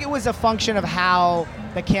wasn't. But I think it was a function of how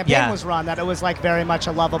the campaign was run, that it was like very much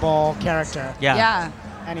a lovable character. Yeah.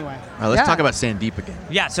 Anyway. All right, let's talk about Sandeep again.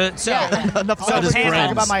 Yeah. So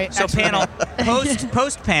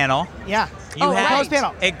post panel. Yeah. You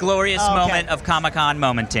had a glorious moment of Comic-Con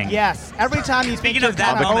momenting. Yes. Every time you Speaking of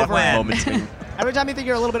that moment, every time you think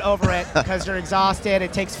you're a little bit over it because you're exhausted,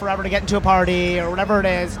 it takes forever to get into a party or whatever it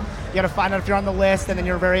is, you got to find out if you're on the list, and then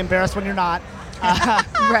you're very embarrassed when you're not.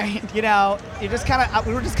 Right. You know, you just kind of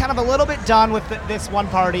we were just kind of a little bit done with this one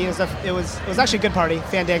party. It was actually a good party,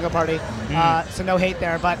 Fandango party. So no hate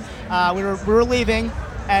there, but we were leaving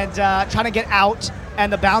and trying to get out,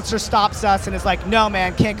 and the bouncer stops us and is like, "No,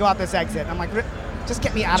 man, can't go out this exit." I'm like, "Just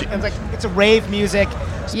get me out." It's like it's a rave music.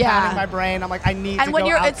 Just pounding my brain. I'm like, I need to go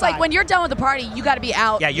outside. It's like when you're done with the party, you got to be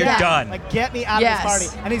out. Yeah, you're done. Like, get me out of this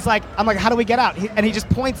party. And he's like, I'm like, how do we get out? And he just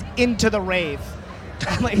points into the rave.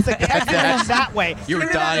 He's like, the exit is that way.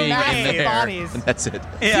 You're dying in there. Bodies. And that's it.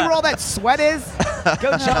 See where all that sweat is?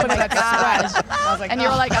 Go jump into that sweat. I was like, and you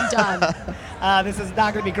were like, I'm done. This is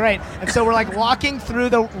not going to be great. And so we're like walking through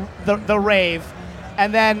the rave,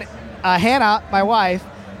 and then Hannah, my wife,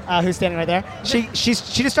 who's standing right there, she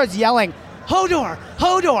just starts yelling, Hodor,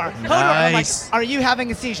 Hodor, Hodor. I'm like, are you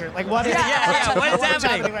having a seizure? Like, what is what is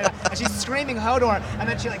happening right now? And she's screaming Hodor, and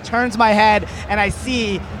then she like turns my head, and I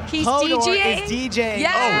see he's Hodor DJing? is DJing.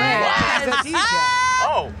 Yes. He's a DJ.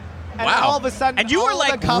 Oh. And all of a sudden, and you were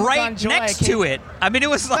like right next to it. I mean, it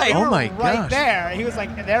was like, oh my gosh, right there. He was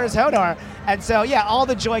like, there's Hodor. And so, all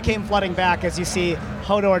the joy came flooding back as you see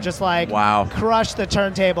Hodor just like crush the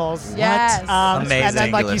turntables. Yes. Amazing. And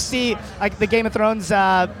then like you see like the Game of Thrones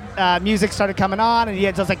music started coming on, and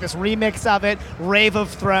he does like this remix of it. Rave of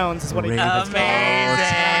Thrones is what he does.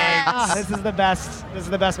 Amazing. This is the best. This is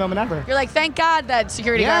the best moment ever. You're like, thank God that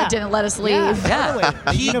security guard didn't let us leave. Yeah, totally.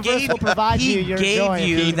 The universe will provide you your joy.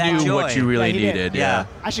 He knew what you really needed. Yeah.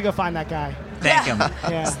 I should go find that guy. Thank him.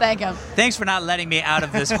 Just thank him. Thanks for not letting me out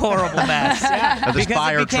of this horrible mess. This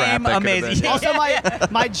fire it became trap amazing. Also,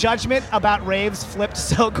 my judgment about raves flipped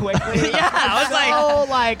so quickly.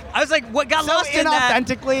 I was like, what got lost in that?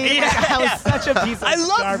 Inauthentically. I was such a piece of I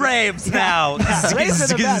love garbage. raves now. Raves are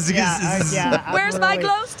the best. Where's my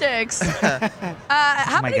glow sticks?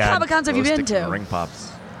 How many Comic-Cons have you been to? Ring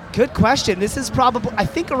pops. Good question. This is probably, I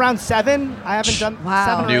think, around 7. I haven't done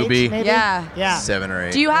 7 or 8, Newbie. maybe. Yeah. 7 or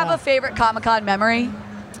 8. Do you have a favorite Comic-Con memory?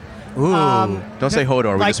 Ooh. Don't say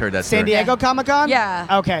Hodor. We just heard that San Diego Comic-Con?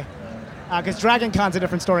 Yeah. Okay. Because Dragon Con's a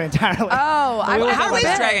different story entirely. Oh, how is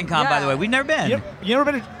Dragon Con, by the way? We've never been. You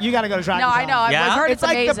never been? You got to go to Dragon Con. No, I know. I've heard it's it's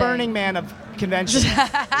like amazing. the Burning Man of conventions.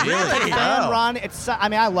 Really? Run.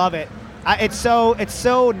 I love it. It's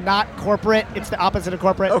so not corporate. It's the opposite of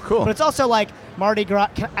corporate. Oh, cool. But it's also like Mardi Gras.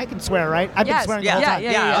 I can swear, right? I've been swearing the whole time.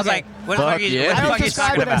 I was like, what the fuck are you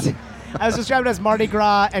talking about? I was described as Mardi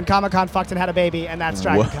Gras and Comic-Con fucked and had a baby, and that's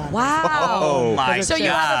Dragon Con. Wow. Oh my So you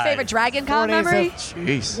have a favorite Dragon Con memory?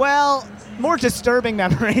 Jeez. Well, more disturbing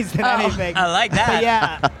memories than anything. I like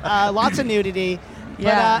that. But lots of nudity.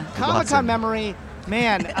 Yeah. But Comic-Con memory,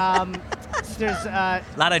 man, there's a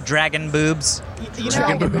lot of dragon boobs.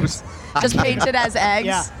 Dragon boobs. Just painted as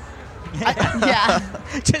eggs. Yeah.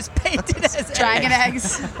 Just painted as Dragon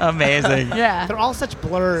eggs. Amazing. Yeah. They're all such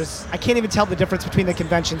blurs. I can't even tell the difference between the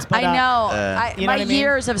conventions. But, I know. you know my what I mean?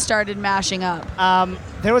 years have started mashing up.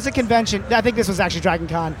 There was a convention. I think this was actually Dragon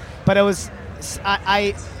Con, but it was.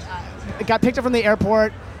 I got picked up from the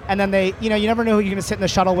airport, and then they, you never know who you're going to sit in the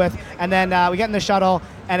shuttle with, and then we get in the shuttle,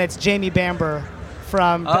 and it's Jamie Bamber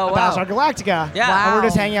from Battlestar Galactica. Yeah. Wow. And we're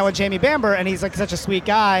just hanging out with Jamie Bamber, and he's like such a sweet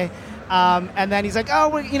guy. And then he's like,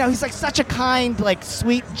 he's like such a kind, like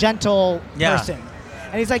sweet, gentle person.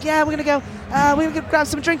 And he's like, yeah, we're gonna go grab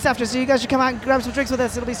some drinks after, so you guys should come out and grab some drinks with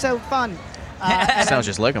us. It'll be so fun. Sounds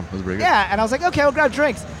just like him. It was pretty good. Yeah, and I was like, okay, we'll grab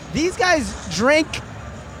drinks. These guys drink.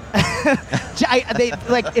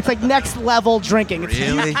 It's like next level drinking. It's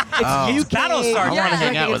Really? It's UK. Battlestar. I want to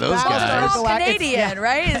hang out with those guys. They're all Canadian,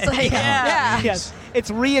 right? It's like, Yes. It's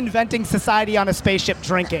reinventing society on a spaceship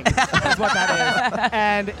drinking. Is what that is.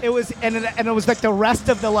 And it was like the rest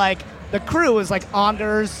of the like the crew was like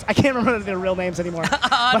Anders. I can't remember their real names anymore.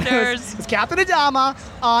 Anders. It's Captain Adama,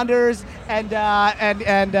 Anders, and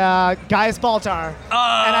Gaius Baltar. And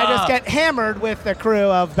I just get hammered with the crew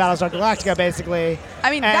of Battlestar Galactica, basically.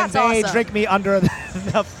 I mean, and that's they awesome. drink me under the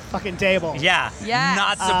fucking table. Yeah. Yes.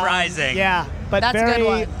 Not surprising. Yeah, but That's a good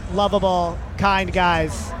very one. lovable, kind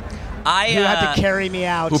guys I who had to carry me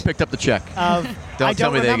out. Who picked up the check? Of, Don't I tell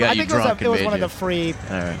don't me they remember. got I you think drunk it was and one of made the free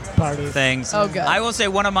All right. parties. things. Oh, good. I will say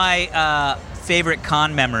one of my favorite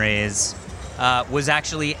con memories was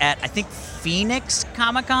actually at, I think, Phoenix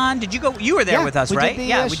Comic-Con. Did you go? You were there Yeah, with us, we did right? the,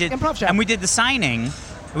 Yeah, we did. improv show. And we did the signing.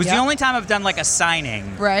 It was the Yeah. only time I've done like a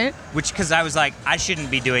signing. Right? Which, because I was like, I shouldn't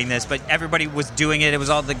be doing this, but everybody was doing it. It was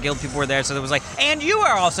all the guild people were there, so it was like, and you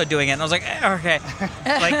are also doing it. And I was like, okay.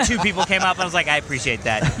 Like 2 people came up, and I was like, I appreciate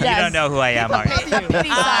that. You Yes. don't know who I am, are you? Pity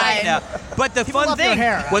I sign. know. But the People fun love your thing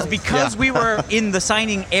hair. was because we were in the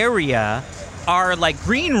signing area, our like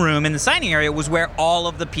green room in the signing area was where all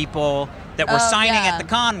of the people that were Oh, signing yeah. at the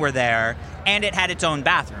con were there, and it had its own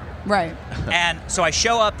bathroom. Right. And so I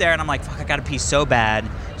show up there and I'm like, fuck, I gotta pee so bad.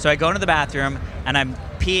 So I go into the bathroom and I'm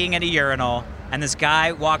peeing at a urinal, and this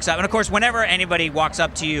guy walks up. And of course, whenever anybody walks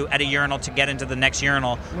up to you at a urinal to get into the next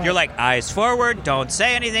urinal, you're like, eyes forward, don't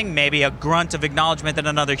say anything, maybe a grunt of acknowledgement that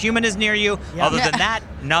another human is near you. Yeah. Other than that,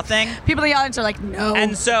 nothing. People in the audience are like, no.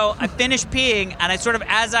 And so I finish peeing, and I sort of,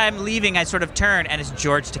 as I'm leaving, I sort of turn, and it's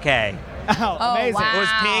George Takei Oh, amazing. wow. who was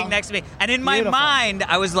peeing next to me. And in my Beautiful. mind,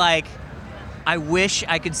 I was like, I wish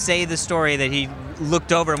I could say the story that he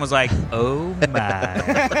looked over and was like, oh my. You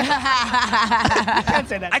can't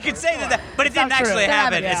say that. I could say that, but it It's not didn't actually true.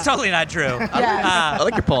 happen. Yeah. It's totally not true. Yeah. I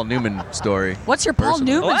like your Paul Newman story. What's your Paul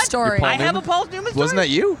Personally. Newman What? story? Your I Paul have a Newman? Paul Newman story? Wasn't that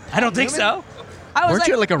you? I don't think so. I was Weren't like,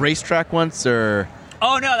 you at like a racetrack once, or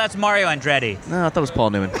Oh, no, that's Mario Andretti. no? I thought it was Paul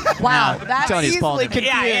Newman. wow, No. that's telling you, it's Paul Easily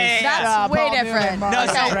Newman. confused. Yeah. That's way Paul Newman, different. Mark No,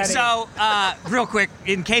 Andretti. so real quick,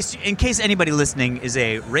 in case anybody listening is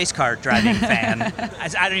a race car driving fan,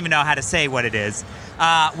 I don't even know how to say what it is.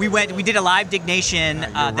 We did a live Dignation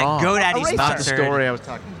that wrong. GoDaddy A racer. Not the sponsored. story I was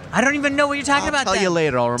talking about. I don't even know what you're talking I'll about. tell then. you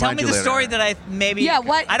later. I'll Tell remind me you the later. story that I maybe. Yeah,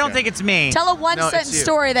 what- I don't think it's me. Tell a one No, sentence it's you.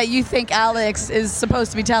 story that you think Alex is supposed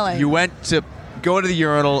to be telling. You went to go to the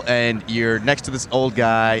urinal, and you're next to this old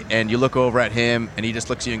guy, and you look over at him, and he just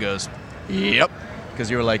looks at you and goes, "Yep," because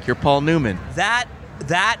you were like, "You're Paul Newman." That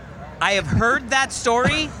I have heard that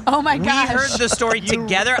story. Oh my We gosh. heard the story You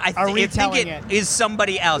together. I are think retelling it it. is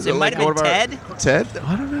somebody else. It Like might have been one of our- Ted. Ted?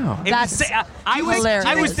 I don't know. It was- That's I was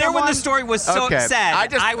hilarious. there when the story was so Okay. said.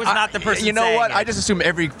 I was not the person. You know saying what? it. I just assume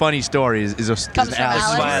every funny story is Comes an from Alex.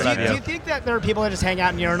 Alex. why I love Do you. you think that there are people that just hang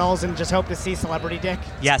out in urinals and just hope to see celebrity dick?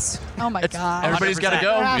 Yes. oh my god. Everybody's got to 100%.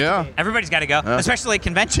 go. There has to Yeah. be. Everybody's got to go, especially at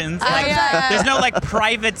conventions. Like, yeah. There's no like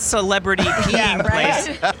private celebrity peeing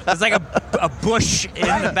right. place. There's like a bush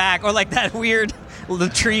in the back, or like that weird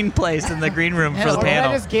latrine place in the green room for the Or panel.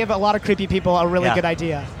 I just gave a lot of creepy people a really Yeah. good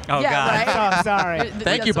idea. Oh Yeah, God. right? Oh, I'm sorry.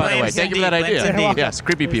 Thank you, by the Blame way. Thank you for that Cindy, blame idea. Cindy. Yes,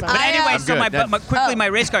 creepy people. But But anyway, I'm so good. my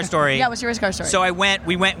race car story. Yeah, what's your race car story? So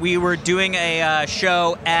we were doing a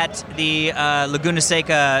show at the Laguna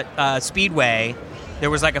Seca Speedway. There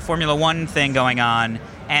was like a Formula One thing going on,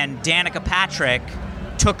 and Danica Patrick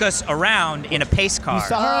took us around in a pace car. You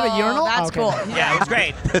saw her at a urinal? That's Okay. cool. Yeah, it was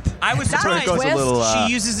great. I was That's surprised. a twist. Goes a little,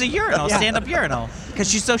 She uses a urinal, Yeah. stand-up urinal, because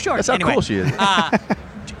she's so short. That's how anyway, cool she is.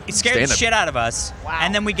 It scared the Stand-up. shit out of us. Wow.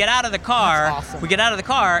 And then we get out of the car. That's awesome. We get out of the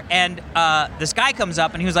car, and this guy comes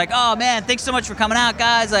up, and he was like, "Oh man, thanks so much for coming out,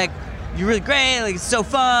 guys. Like, you're really great. Like, it's so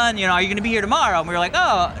fun. You know, are you gonna be here tomorrow?" And we were like,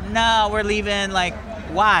 "Oh no, we're leaving. Like,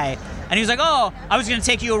 why?" And he was like, "Oh, I was gonna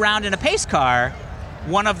take you around in a pace car,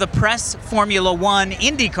 one of the press Formula One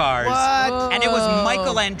Indy cars." What? And it was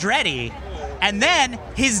Michael Andretti. And then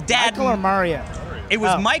his dad. Michael or Mario? It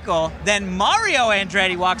was Oh. Michael. Then Mario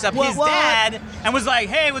Andretti walks up, his What? dad, and was like,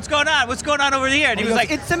 "Hey, what's going on? What's going on over here?" And he was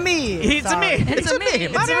like, "It's a me. "It's a me. Sorry. It's a me.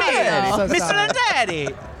 It's a Mario Andretti. So me, Mr. sorry.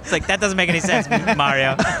 Andretti." It's like, that doesn't make any sense,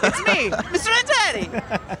 Mario. It's me, Mr.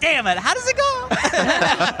 Andretti. Damn it! How does it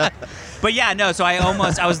go? But yeah, no. So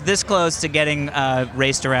I was this close to getting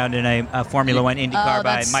raced around in a Formula One Indy car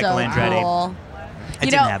by that's Michael so Andretti. Cool. It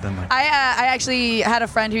You didn't know, happen. I actually had a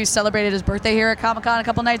friend who celebrated his birthday here at Comic-Con a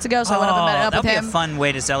couple nights ago, so I went up and met up that'd with be him. a fun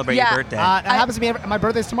way to celebrate Yeah. your birthday. It happens to me. My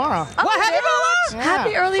birthday's tomorrow. Oh, What? Happy really? birthday!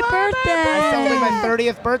 Happy early birthday! I celebrated my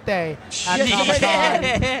 30th birthday at Yes, you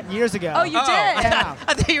Comic-Con years ago. Oh, you did? Yeah.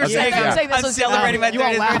 I thought you were Okay, saying, yeah. saying this I'm was celebrating my you all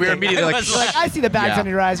 30th laughed. birthday. We were immediately like, I was Like, I see the bags Yeah. under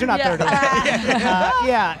your eyes. You're not Yeah. 30.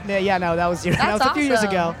 No, that was that was a few years awesome.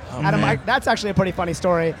 ago. Oh, At a man. that's actually a pretty funny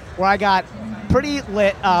story where I got pretty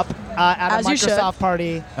lit up at As a you should. Microsoft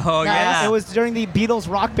party. Oh, yeah. It was during the Beatles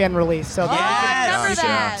Rock Band release, so Oh, I Yes. remember You should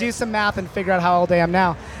that. do some math and figure out how old I am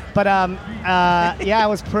now. But I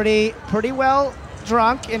was pretty well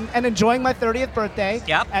drunk and enjoying my 30th birthday.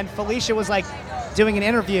 Yep. And Felicia was like doing an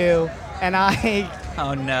interview, and I.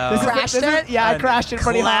 Oh no! Crashed it? Yeah, I crashed it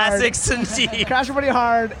pretty hard. Classic Sandeep. Crashed it pretty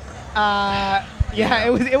hard.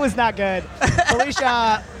 It was not good.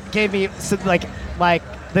 Felicia gave me like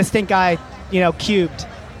the stink eye, cubed.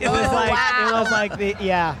 It was like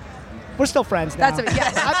We're still friends now. That's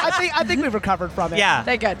yes. I think we've recovered from it. Yeah.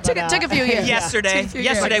 Thank God. Took a few years. Yesterday Like,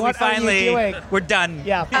 we what are you finally doing? we're done.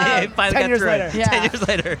 Yeah. Finally 10 got years through it. later. Yeah. 10 years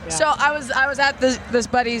later. Yeah. So I was at this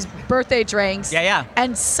buddy's birthday drinks. Yeah.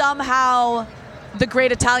 And somehow the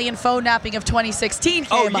great Italian phone napping of 2016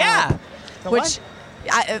 came Oh yeah. up. Which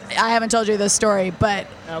I haven't told you this story, but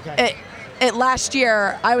Okay. it last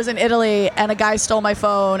year I was in Italy and a guy stole my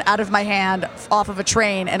phone out of my hand off of a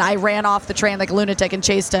train, and I ran off the train like a lunatic and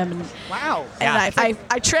chased him. And, Wow. and Yeah.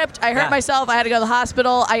 I tripped. I hurt Yeah. myself. I had to go to the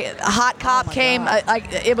hospital. A hot cop my came. God.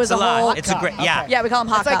 It was It's a lot. whole. It's a great. Yeah. Yeah, we call him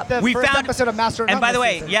hot It's like cop. the We first found- episode of Master of And None by the this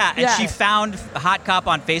way, season. yeah, and Yeah. she found Hot Cop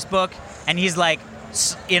on Facebook, and he's like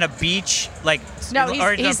in a beach, like No,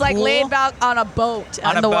 or in a he's like pool. laid back on a boat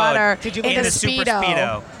On in a the boat. water Did you in look a at the super speedo.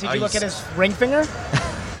 speedo. Did you look at his ring finger?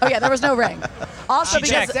 Oh yeah, there was no ring. Also, She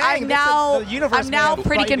because checked. Saying this is the universe I'm now man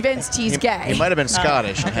pretty brought you convinced he's gay. He might have been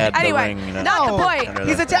Scottish and had Anyway, the ring. not the No, point.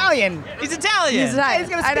 He's Italian. He's Italian. He's Italian. He's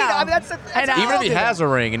gonna I speed. know. I mean, that's I know. Even if he has a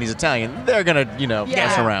ring and he's Italian, they're gonna,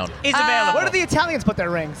 mess around. He's available. Where do the Italians put their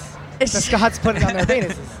rings? It's- The Scots put it on their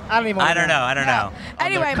penises. I don't even. I wanna don't know. I don't know.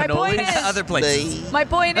 Anyway, my cannolis? point is, Other places. my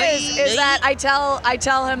point is that I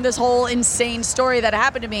tell him this whole insane story that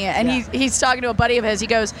happened to me, and he's talking to a buddy of his. He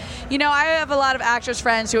goes, I have a lot of actress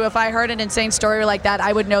friends who, if I heard an insane story like that,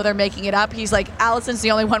 I would know they're making it up. He's like, Allison's the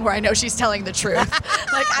only one where I know she's telling the truth.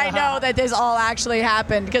 Like, I know that this all actually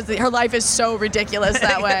happened because her life is so ridiculous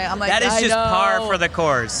that way. I'm like, That is I just know. par for the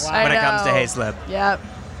course Wow. when it comes to know. Hayslip. Yep.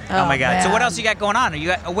 Oh my God! So what man. else you got going on?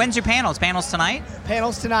 When's your panels? Panels tonight?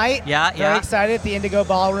 Panels tonight. Yeah, Very excited at the Indigo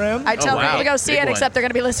Ballroom. I tell wow. people to go see Big it, one. except they're going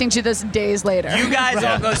to be listening to this days later. You guys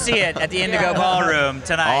all go see it at the Indigo Ballroom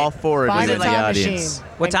tonight. All four of Find you a in the time audience.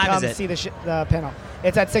 machine. What and time is come it? See the panel.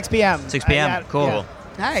 It's at 6 p.m. 6 p.m. Cool.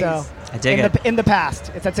 Nice. So I dig in it. in the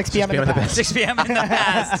past, it's at 6 p.m. in the past. 6 p.m. in the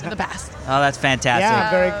past. In the past. Oh, that's fantastic.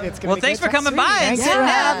 Yeah, it's gonna Well, be thanks good for time. coming by and Thanks sitting for down.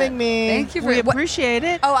 having me. Thank you for We what- appreciate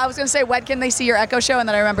it. Oh, I was going to say, when can they see your Echo show? And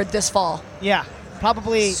then I remembered this fall. Yeah,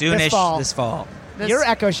 probably Soonish this fall. this fall. Your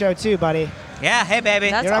Echo show too, buddy. Yeah, hey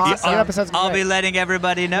baby. That's Your, awesome. your episode's I'll great. be letting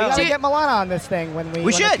everybody We know. gotta get Milana on this thing when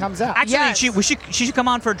We should. it comes out. Actually, Yes. she should come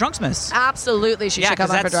on for Drunksmith. Absolutely, she should come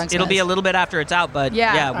 'cause on for Drunksmith. it'll be a little bit after it's out, but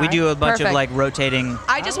Yeah. we do a bunch of Perfect. like rotating.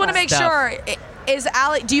 I just want to make stuff. sure. Is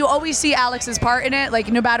Alex? Do you always see Alex's part in it? Like,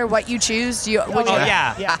 no matter what you choose, do you? Would you? Oh,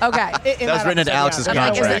 yeah. Okay. In That was written into episode, Alex's yeah.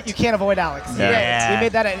 contract. You can't avoid Alex. Yeah. We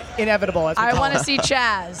made that inevitable. As we I call want to it. see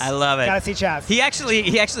Chaz. I love it. Gotta see Chaz. He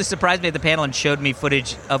actually surprised me at the panel and showed me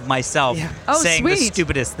footage of myself Yeah. Oh, saying the sweet.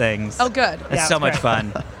 stupidest things. Oh, good. It's Yeah, so it's much great.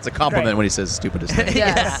 fun. It's a compliment Great. when he says the stupidest thing.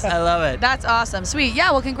 Yes. I love it. That's awesome. Sweet. Yeah.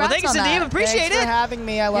 Well, congrats Well, thank you, on Sandeep. that. Appreciate Thanks it. for having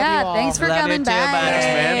me. I love Yeah. you all. Thanks for Love you coming too, back. buddy. Thanks,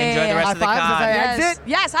 man. Enjoy the rest High of the fives con. as I Yes. exit.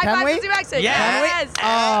 Yes. High Can fives we? as you exit. Yes. Can we? Yes. Oh,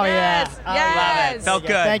 yeah. Yes. Oh, Yes. Love it. Felt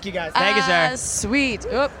good. Thank you guys. Thank you, sir. Sweet.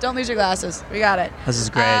 Oop, don't lose your glasses. We got it. This is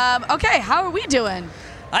great. Okay. How are we doing?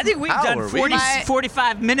 I think we've How done are we?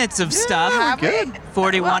 45 minutes of stuff. Have we?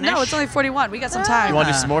 41-ish. Well, no, it's only 41. We got some time. You want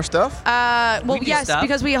to do some more stuff? Well, We do yes, stuff.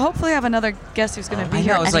 because we hopefully have another guest who's going to be I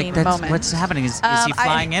here know. It's any like that's moment. what's happening. Is he I-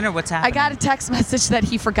 flying in or what's I happening? got a text message that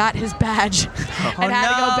he forgot his badge and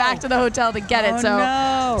had to no. go back to the hotel to get it. Oh, So,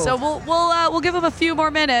 no. so we'll give him a few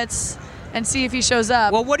more minutes and see if he shows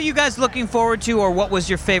up. Well, what are you guys looking forward to, or what was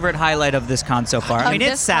your favorite highlight of this con so far? I Of mean,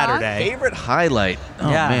 it's this con? Saturday. Favorite highlight? Oh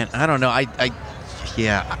Yeah. man, I don't know.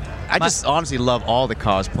 I just honestly love all the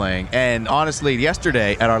cosplaying. And honestly,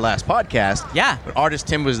 yesterday at our last podcast, Yeah. artist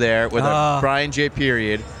Tim was there with Oh. Brian J.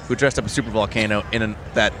 Period, who dressed up as Super Volcano in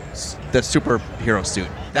the superhero suit.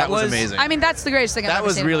 That was was- amazing. I mean, that's the greatest thing I've that ever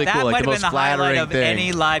was seen. really That cool. Like might the have most been the highlight flattering of thing.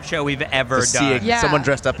 any live show we've ever to see done. Yeah. someone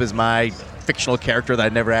dressed up as my fictional character that I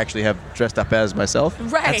never actually have dressed up as myself.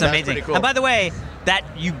 Right. That's amazing. pretty cool. And by the way, that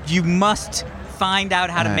you must find out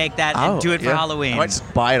how to make that and do it for yeah. Halloween. I might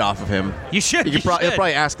just buy it off of him. You should. He'll You probably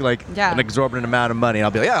should. ask like Yeah. an exorbitant amount of money, and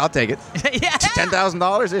I'll be like, yeah, I'll take it. yeah.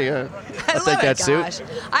 $10,000? Yeah, I'll take that suit. Gosh.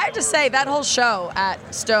 I have to say, that whole show at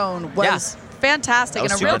Stone was fantastic That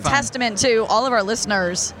was and a real super fun. testament to all of our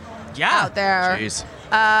listeners Yeah. out there. Jeez.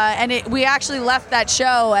 We actually left that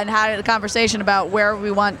show and had a conversation about where we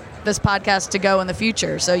want this podcast to go in the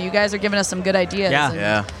future. So you guys are giving us some good ideas. Yeah. and-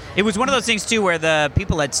 Yeah. It was one of those things too where the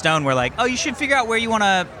people at Stone were like, "Oh, you should figure out where you want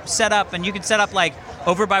to set up, and you could set up like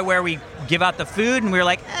over by where we give out the food." And we were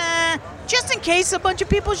like, just in case a bunch of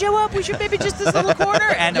people show up, we should maybe just this little corner.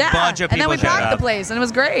 And a bunch of people and then we showed packed up. the place, and it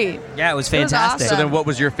was great. Yeah, it was It was fantastic. awesome. So then, what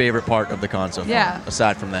was your favorite part of the con so far? Yeah.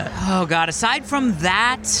 Aside from that. Oh God! Aside from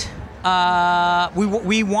that,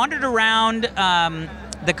 we wandered around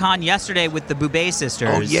the con yesterday with the Boubet sisters.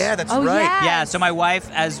 Oh yeah, that's Oh, right. yeah. Yeah. So my wife,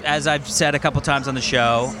 as I've said a couple times on the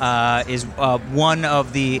show, is one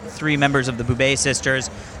of the 3 members of the Boubet sisters,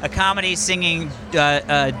 a comedy singing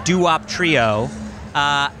doo-wop trio,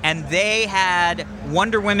 and they had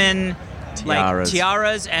Wonder Women. Like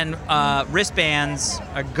tiaras and wristbands,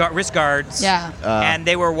 wrist guards. Yeah. And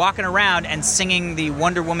they were walking around and singing the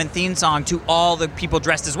Wonder Woman theme song to all the people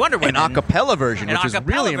dressed as Wonder Women. An a cappella version, An which is a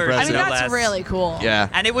really cappella version. I mean, impressive. that's really cool. Yeah.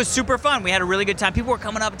 And it was super fun. We had a really good time. People were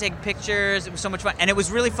coming up and taking pictures. It was so much fun. And it was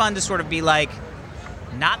really fun to sort of be like,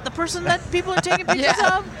 not the person that people are taking pictures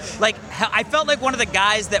Yeah. of. Like, I felt like one of the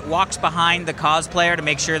guys that walks behind the cosplayer to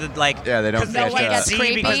make sure that, like, Yeah, they don't because get, they can't see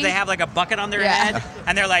creepy. because they have like a bucket on their Yeah. head,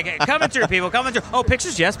 and they're like, coming through, people, coming through. Oh,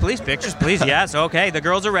 pictures, yes, please, pictures, please, yes, okay. The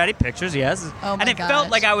girls are ready, pictures, yes. Oh my and it gosh. felt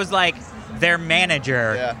like I was like their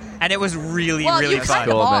manager, Yeah. and it was really, Well, really you fun.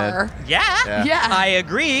 kind of Cool, man. are. Yeah, Yeah. I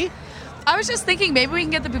agree. I was just thinking maybe we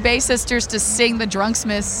can get the Boubet sisters to sing the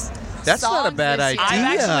Drunksmiths. That's not a songs bad this year. idea.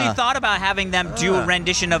 I've actually thought about having them do a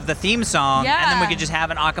rendition of the theme song, and then we Yeah. could just have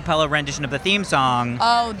an a cappella rendition of the theme song.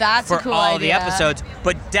 Oh, that's for a cool all idea. the episodes,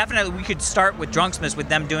 but definitely we could start with Drunksmiths with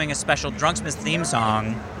them doing a special Drunksmiths theme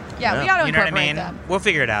song. Yeah, we got to You know what I incorporate mean? them. We'll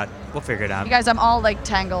figure it out. You guys, I'm all like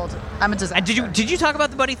tangled. I'm a disaster. And did you talk about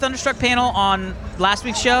the Buddy Thunderstruck panel on last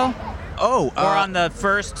week's show Oh, or on the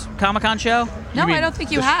first Comic-Con show? No, mean I don't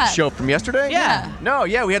think you the had. show from yesterday? Yeah. No,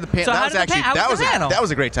 yeah, we had the panel. So that how was did the actually how was the panel? that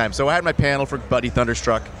was a great time. So I had my panel for Buddy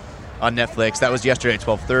Thunderstruck on Netflix. That was yesterday at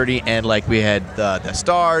 12:30, and like we had the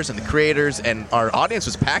stars and the creators, and our audience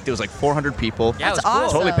was packed. It was like 400 people. Yeah, it was That's cool.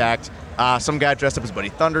 awesome. Totally packed. Some guy dressed up as Buddy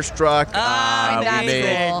Thunderstruck.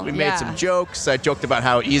 that's cool. we made Yeah. some jokes. I joked about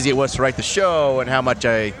how easy it was to write the show and how much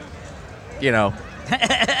I,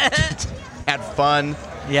 had fun.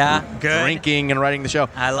 Yeah, good. Drinking and writing the show.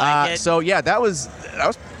 I like it. So yeah, that was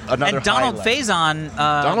another. And Donald highlight. Faison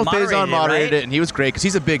Donald Faison moderated right? it, and he was great because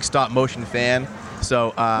he's a big stop motion fan.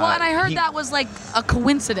 So well, and I heard that was like a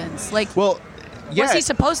coincidence. Like, Well, yeah. was he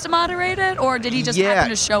supposed to moderate it, or did he just Yeah. happen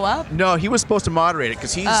to show up? No, he was supposed to moderate it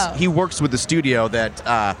because Oh. he works with the studio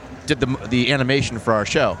that did the animation for our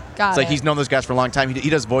show. Got it's like it. he's known those guys for a long time. He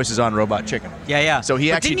does voices on Robot Chicken. Yeah. So he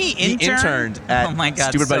But actually didn't he interned at Oh my God,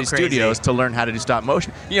 Stupid so Buddy crazy. Studios to learn how to do stop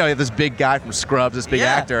motion. You have this big guy from Scrubs, this big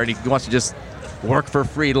Yeah. actor, and he wants to just work for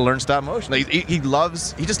free to learn stop motion. Like, he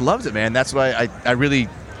just loves it, man. That's why I really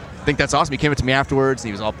think that's awesome. He came up to me afterwards, and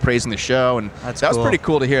he was all praising the show, and That's that was cool. pretty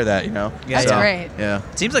cool to hear that. Yeah, That's yeah. great. Yeah.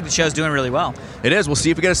 Seems like the show's doing really well. It is. We'll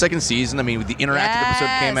see if we get a second season. I mean, the interactive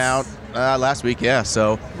episode came out last week, yeah.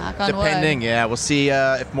 So Knock on wood. depending, yeah, we'll see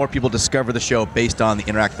if more people discover the show based on the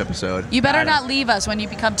interactive episode. You better Got it. not leave us when you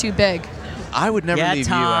become too big. I would never Yeah, leave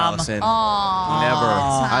Tom. you, Allison. Aww. Never.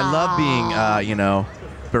 I love being,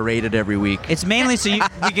 berated every week. It's mainly so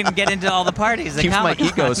we can get into all the parties. at Keeps my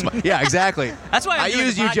Comic-Con. ego. Yeah, exactly. That's why I'm I doing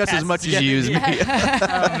use the you just as podcast. much as you use me.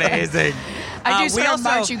 Amazing. I do we sort of also-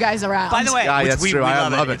 march you guys around. By the way, Yeah, which that's we true. I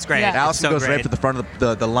love love it. It's great. Yeah. It's Allison so goes great. right to the front of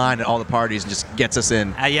the line at all the parties and just gets us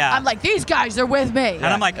in. Yeah. I'm like, these guys are with me. and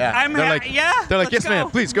I'm like, Yeah. I'm They're ha- like, yeah. They're like, let's yes, ma'am,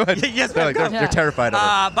 go." please go ahead. Yes, they're ma'am, like, go. they're terrified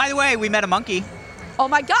of it. By the way, we met a monkey. Oh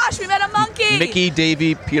my gosh, we met a monkey. Mickey,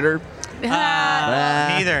 Davey, Peter.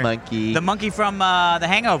 Neither. Monkey. The monkey from The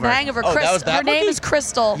Hangover. The Hangover. Oh, that Chris, was that her name monkey? is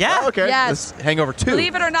Crystal. Yeah. Oh, okay. Yes. This Hangover 2.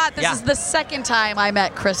 Believe it or not, this Yeah. is the second time I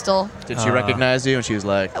met Crystal. Did she recognize you? And she was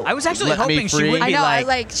like, I was actually Let me hoping she free. would I be know.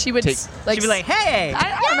 like, She would take- like. she'd be like, hey,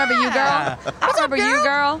 I remember you, girl. I remember you,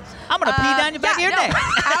 girl. I'm going to pee down your back of your neck.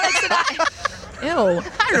 Alex and I. Ew.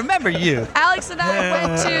 I remember you. Alex and I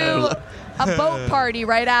went to a boat party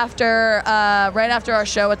right after our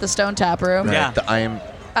show at the Stone Tap Room. right, Yeah. I am.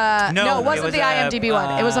 No, it wasn't was the IMDb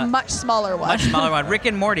one. It was a much smaller one. much smaller one. Rick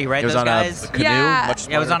and Morty, right? It was Those on guys. a canoe. Yeah. Much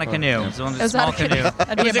Yeah, it was on a smaller. canoe. It was on It a was on small a canoe. canoe.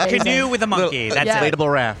 That'd It be was a amazing. canoe with a monkey. That's Yeah. it. Inflatable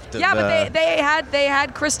raft. Yeah, but they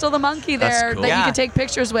had Crystal the monkey That's there cool. that you Yeah. could take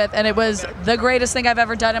pictures with, and it was the greatest thing I've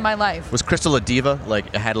ever done in my life. Was Crystal a diva?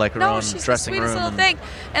 Like, had like her No, own she's the dressing sweetest room? little thing,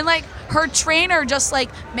 and like her trainer just like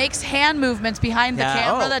makes hand movements behind the Yeah.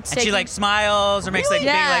 camera. Oh. that's And she taking, like smiles or makes like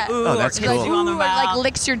Yeah. big like ooh Oh, or that's kisses cool. you on the ooh, or mouth. like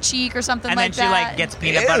licks your cheek or something and like then she that. like gets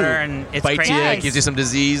peanut Ew. butter and it's Bites crazy. you, Yes. gives you some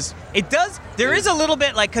disease. It does. There is a little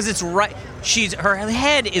bit like because it's right. her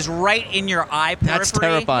head is right in your eye periphery. That's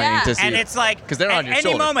terrifying to see. And it's like, because they're on your any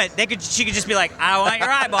shoulder. moment, she could just be like, I want your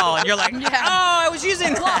eyeball. And you're like, oh, I was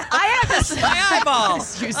using that. I had this my eyeball.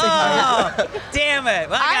 Damn it.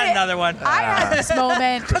 Well, I got another one. I had this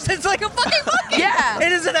moment. Because it's like a fucking monkey. Yeah.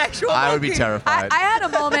 It is an actual monkey. I would be terrified. I had a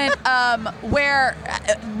moment where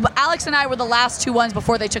Alex and I were the last two ones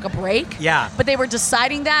before they took a break. Yeah. But they were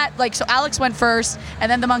deciding that. Like, so Alex went first,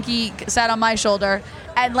 and then the monkey sat on my shoulder.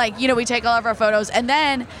 And, like, you know, we take all of our photos. And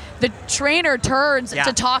then the trainer turns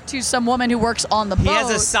to talk to some woman who works on the boat. He has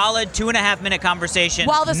a solid 2.5-minute conversation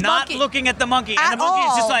while this not monkey, looking at the monkey. And the monkey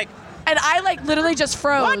is just like... And I, like, literally just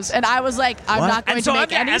froze. And I was like, I'm not going to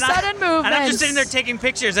make any sudden movements. And I'm just sitting there taking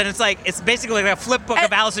pictures, and it's basically like a flip book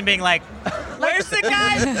of Allison being like, where's the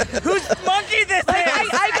guy whose monkey this is?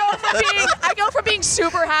 I go from being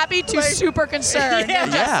super happy to super concerned.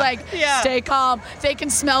 And just like, stay calm. They can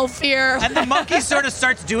smell fear. And the monkey sort of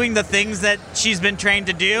starts doing the things that she's been trained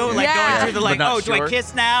to do, like going through the like, oh, do I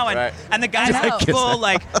kiss now? And the guy's full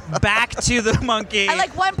like back to the monkey. At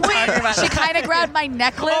like one point, she kind of grabbed my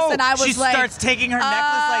necklace, and I was she like, starts taking her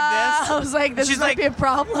necklace like this. I was like, this might be a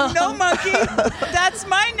problem. No, monkey, that's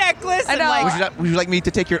my necklace. I know. Like, would you like me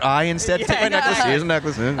to take your eye instead? Take my necklace. Here's a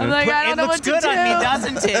necklace. I'm like, I don't know what to do. It looks good on me,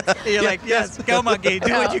 doesn't it? You're like, yes, go monkey,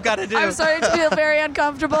 do what you gotta do. I'm starting to feel very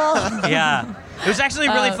uncomfortable. Yeah. It was actually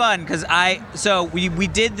really fun because we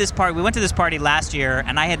did this party. We went to this party last year,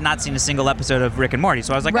 and I had not seen a single episode of Rick and Morty,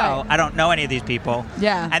 so I was like, oh, I don't know any of these people.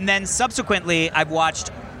 Yeah. And then subsequently, I've watched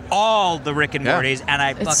all the Rick and Mortys, and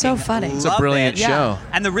I it's so funny. It's a brilliant show.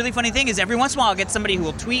 And the really funny thing is, every once in a while, I'll get somebody who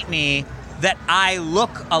will tweet me that I look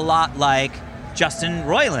a lot like Justin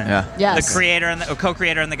Roiland, the creator and the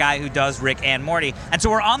co-creator and the guy who does Rick and Morty. And so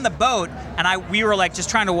we're on the boat, and we were like just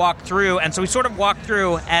trying to walk through, and so we sort of walked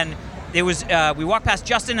through, and it was we walked past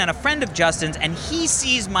Justin and a friend of Justin's, and he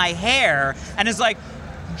sees my hair and is like,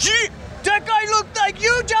 gee, that guy looked like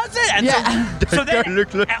you, Justin! And so then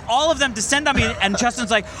all of them descend on me, and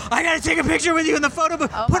Justin's like, I gotta take a picture with you in the photo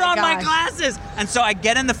booth. Put on my glasses! And so I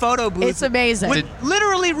get in the photo booth. It's amazing. With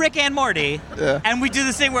literally Rick and Morty. And we do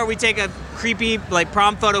this thing where we take a creepy like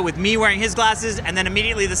prom photo with me wearing his glasses, and then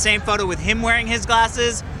immediately the same photo with him wearing his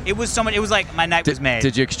glasses. It was so much. It was like my night was made.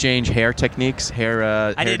 Did you exchange hair techniques,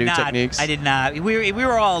 hairdo techniques? I did not. We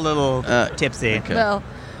were all a little tipsy. Okay. Well,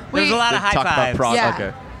 there was a lot of high fives.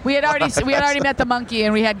 Okay. We had already met the monkey,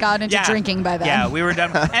 and we had gotten into drinking by then. Yeah, we were done.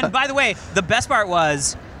 And by the way, the best part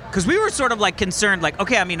was because we were sort of like concerned, like,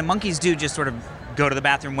 okay, I mean, monkeys do just sort of go to the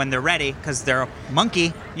bathroom when they're ready because they're a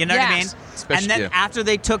monkey. You know what I mean? And then after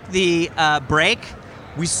they took the break,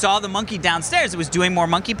 we saw the monkey downstairs. It was doing more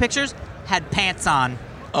monkey pictures. Had pants on.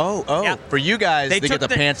 Oh. Yeah. For you guys, they get the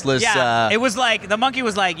pantsless. Yeah. It was like the monkey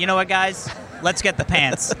was like, you know what, guys? Let's get the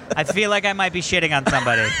pants. I feel like I might be shitting on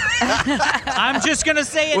somebody. I'm just gonna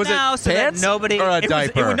say it now so that nobody. Or a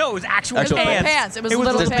diaper? No, it was actual pants. It was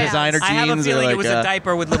little pants. Designer jeans. I have a feeling like, it was a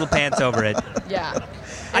diaper with little pants over it. Yeah.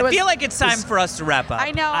 I feel like it's time for us to wrap up.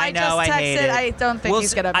 I know. I just texted. I don't think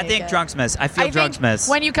he's gonna make it. I think Drunksmith. I feel Drunksmith.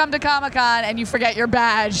 When you come to Comic-Con and you forget your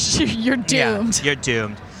badge, you're doomed. Yeah, you're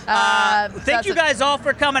doomed. Thank you guys all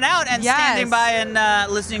for coming out and standing by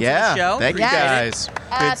and listening to the show. Thank you guys.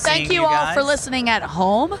 Thank you all for listening at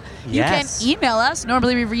home. You can email us.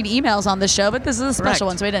 Normally we read emails on the show, but this is a special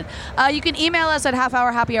one, so we didn't. You can email us at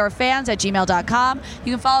halfhourhappyhourfans@gmail.com.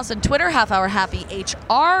 You can follow us on Twitter,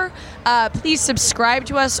 halfhourhappyhr. Please subscribe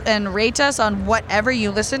to us and rate us on whatever you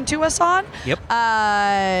listen to us on. Yep.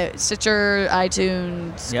 Stitcher,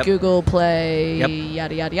 iTunes, Google Play,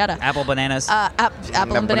 yada, yada, yada. Apple bananas.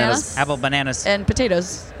 Apple and bananas. Apple bananas. And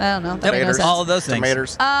potatoes. I don't know. Tomatoes. All of those things.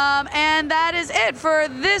 Tomatoes. And that is it for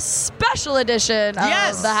this special edition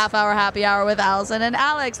of the Half Hour Happy Hour with Allison and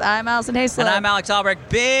Alex. I'm Allison Haislip. And I'm Alex Albrecht.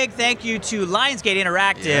 Big thank you to Lionsgate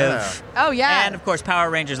Interactive. Yeah. Oh, yeah. And, of course, Power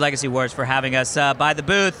Rangers Legacy Wars for having us by the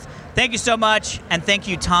booth. Thank you so much. And thank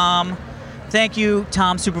you, Tom. Thank you,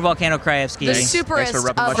 Tom Super Volcano Krajewski. The superest of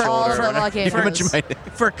all the volcanoes.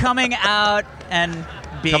 For coming out and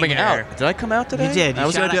being coming here. out. Did I come out today? You did. I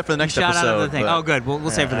was going to do that for the next episode. Out of the thing. Oh, good. We'll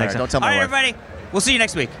save it for the next time. Don't tell my wife. All right, everybody. We'll see you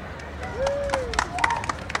next week.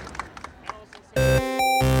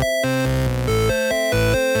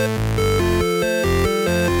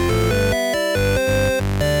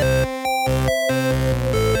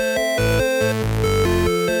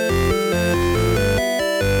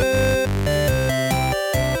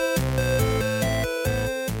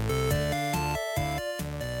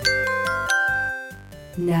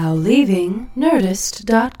 Now leaving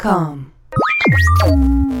Nerdist.com.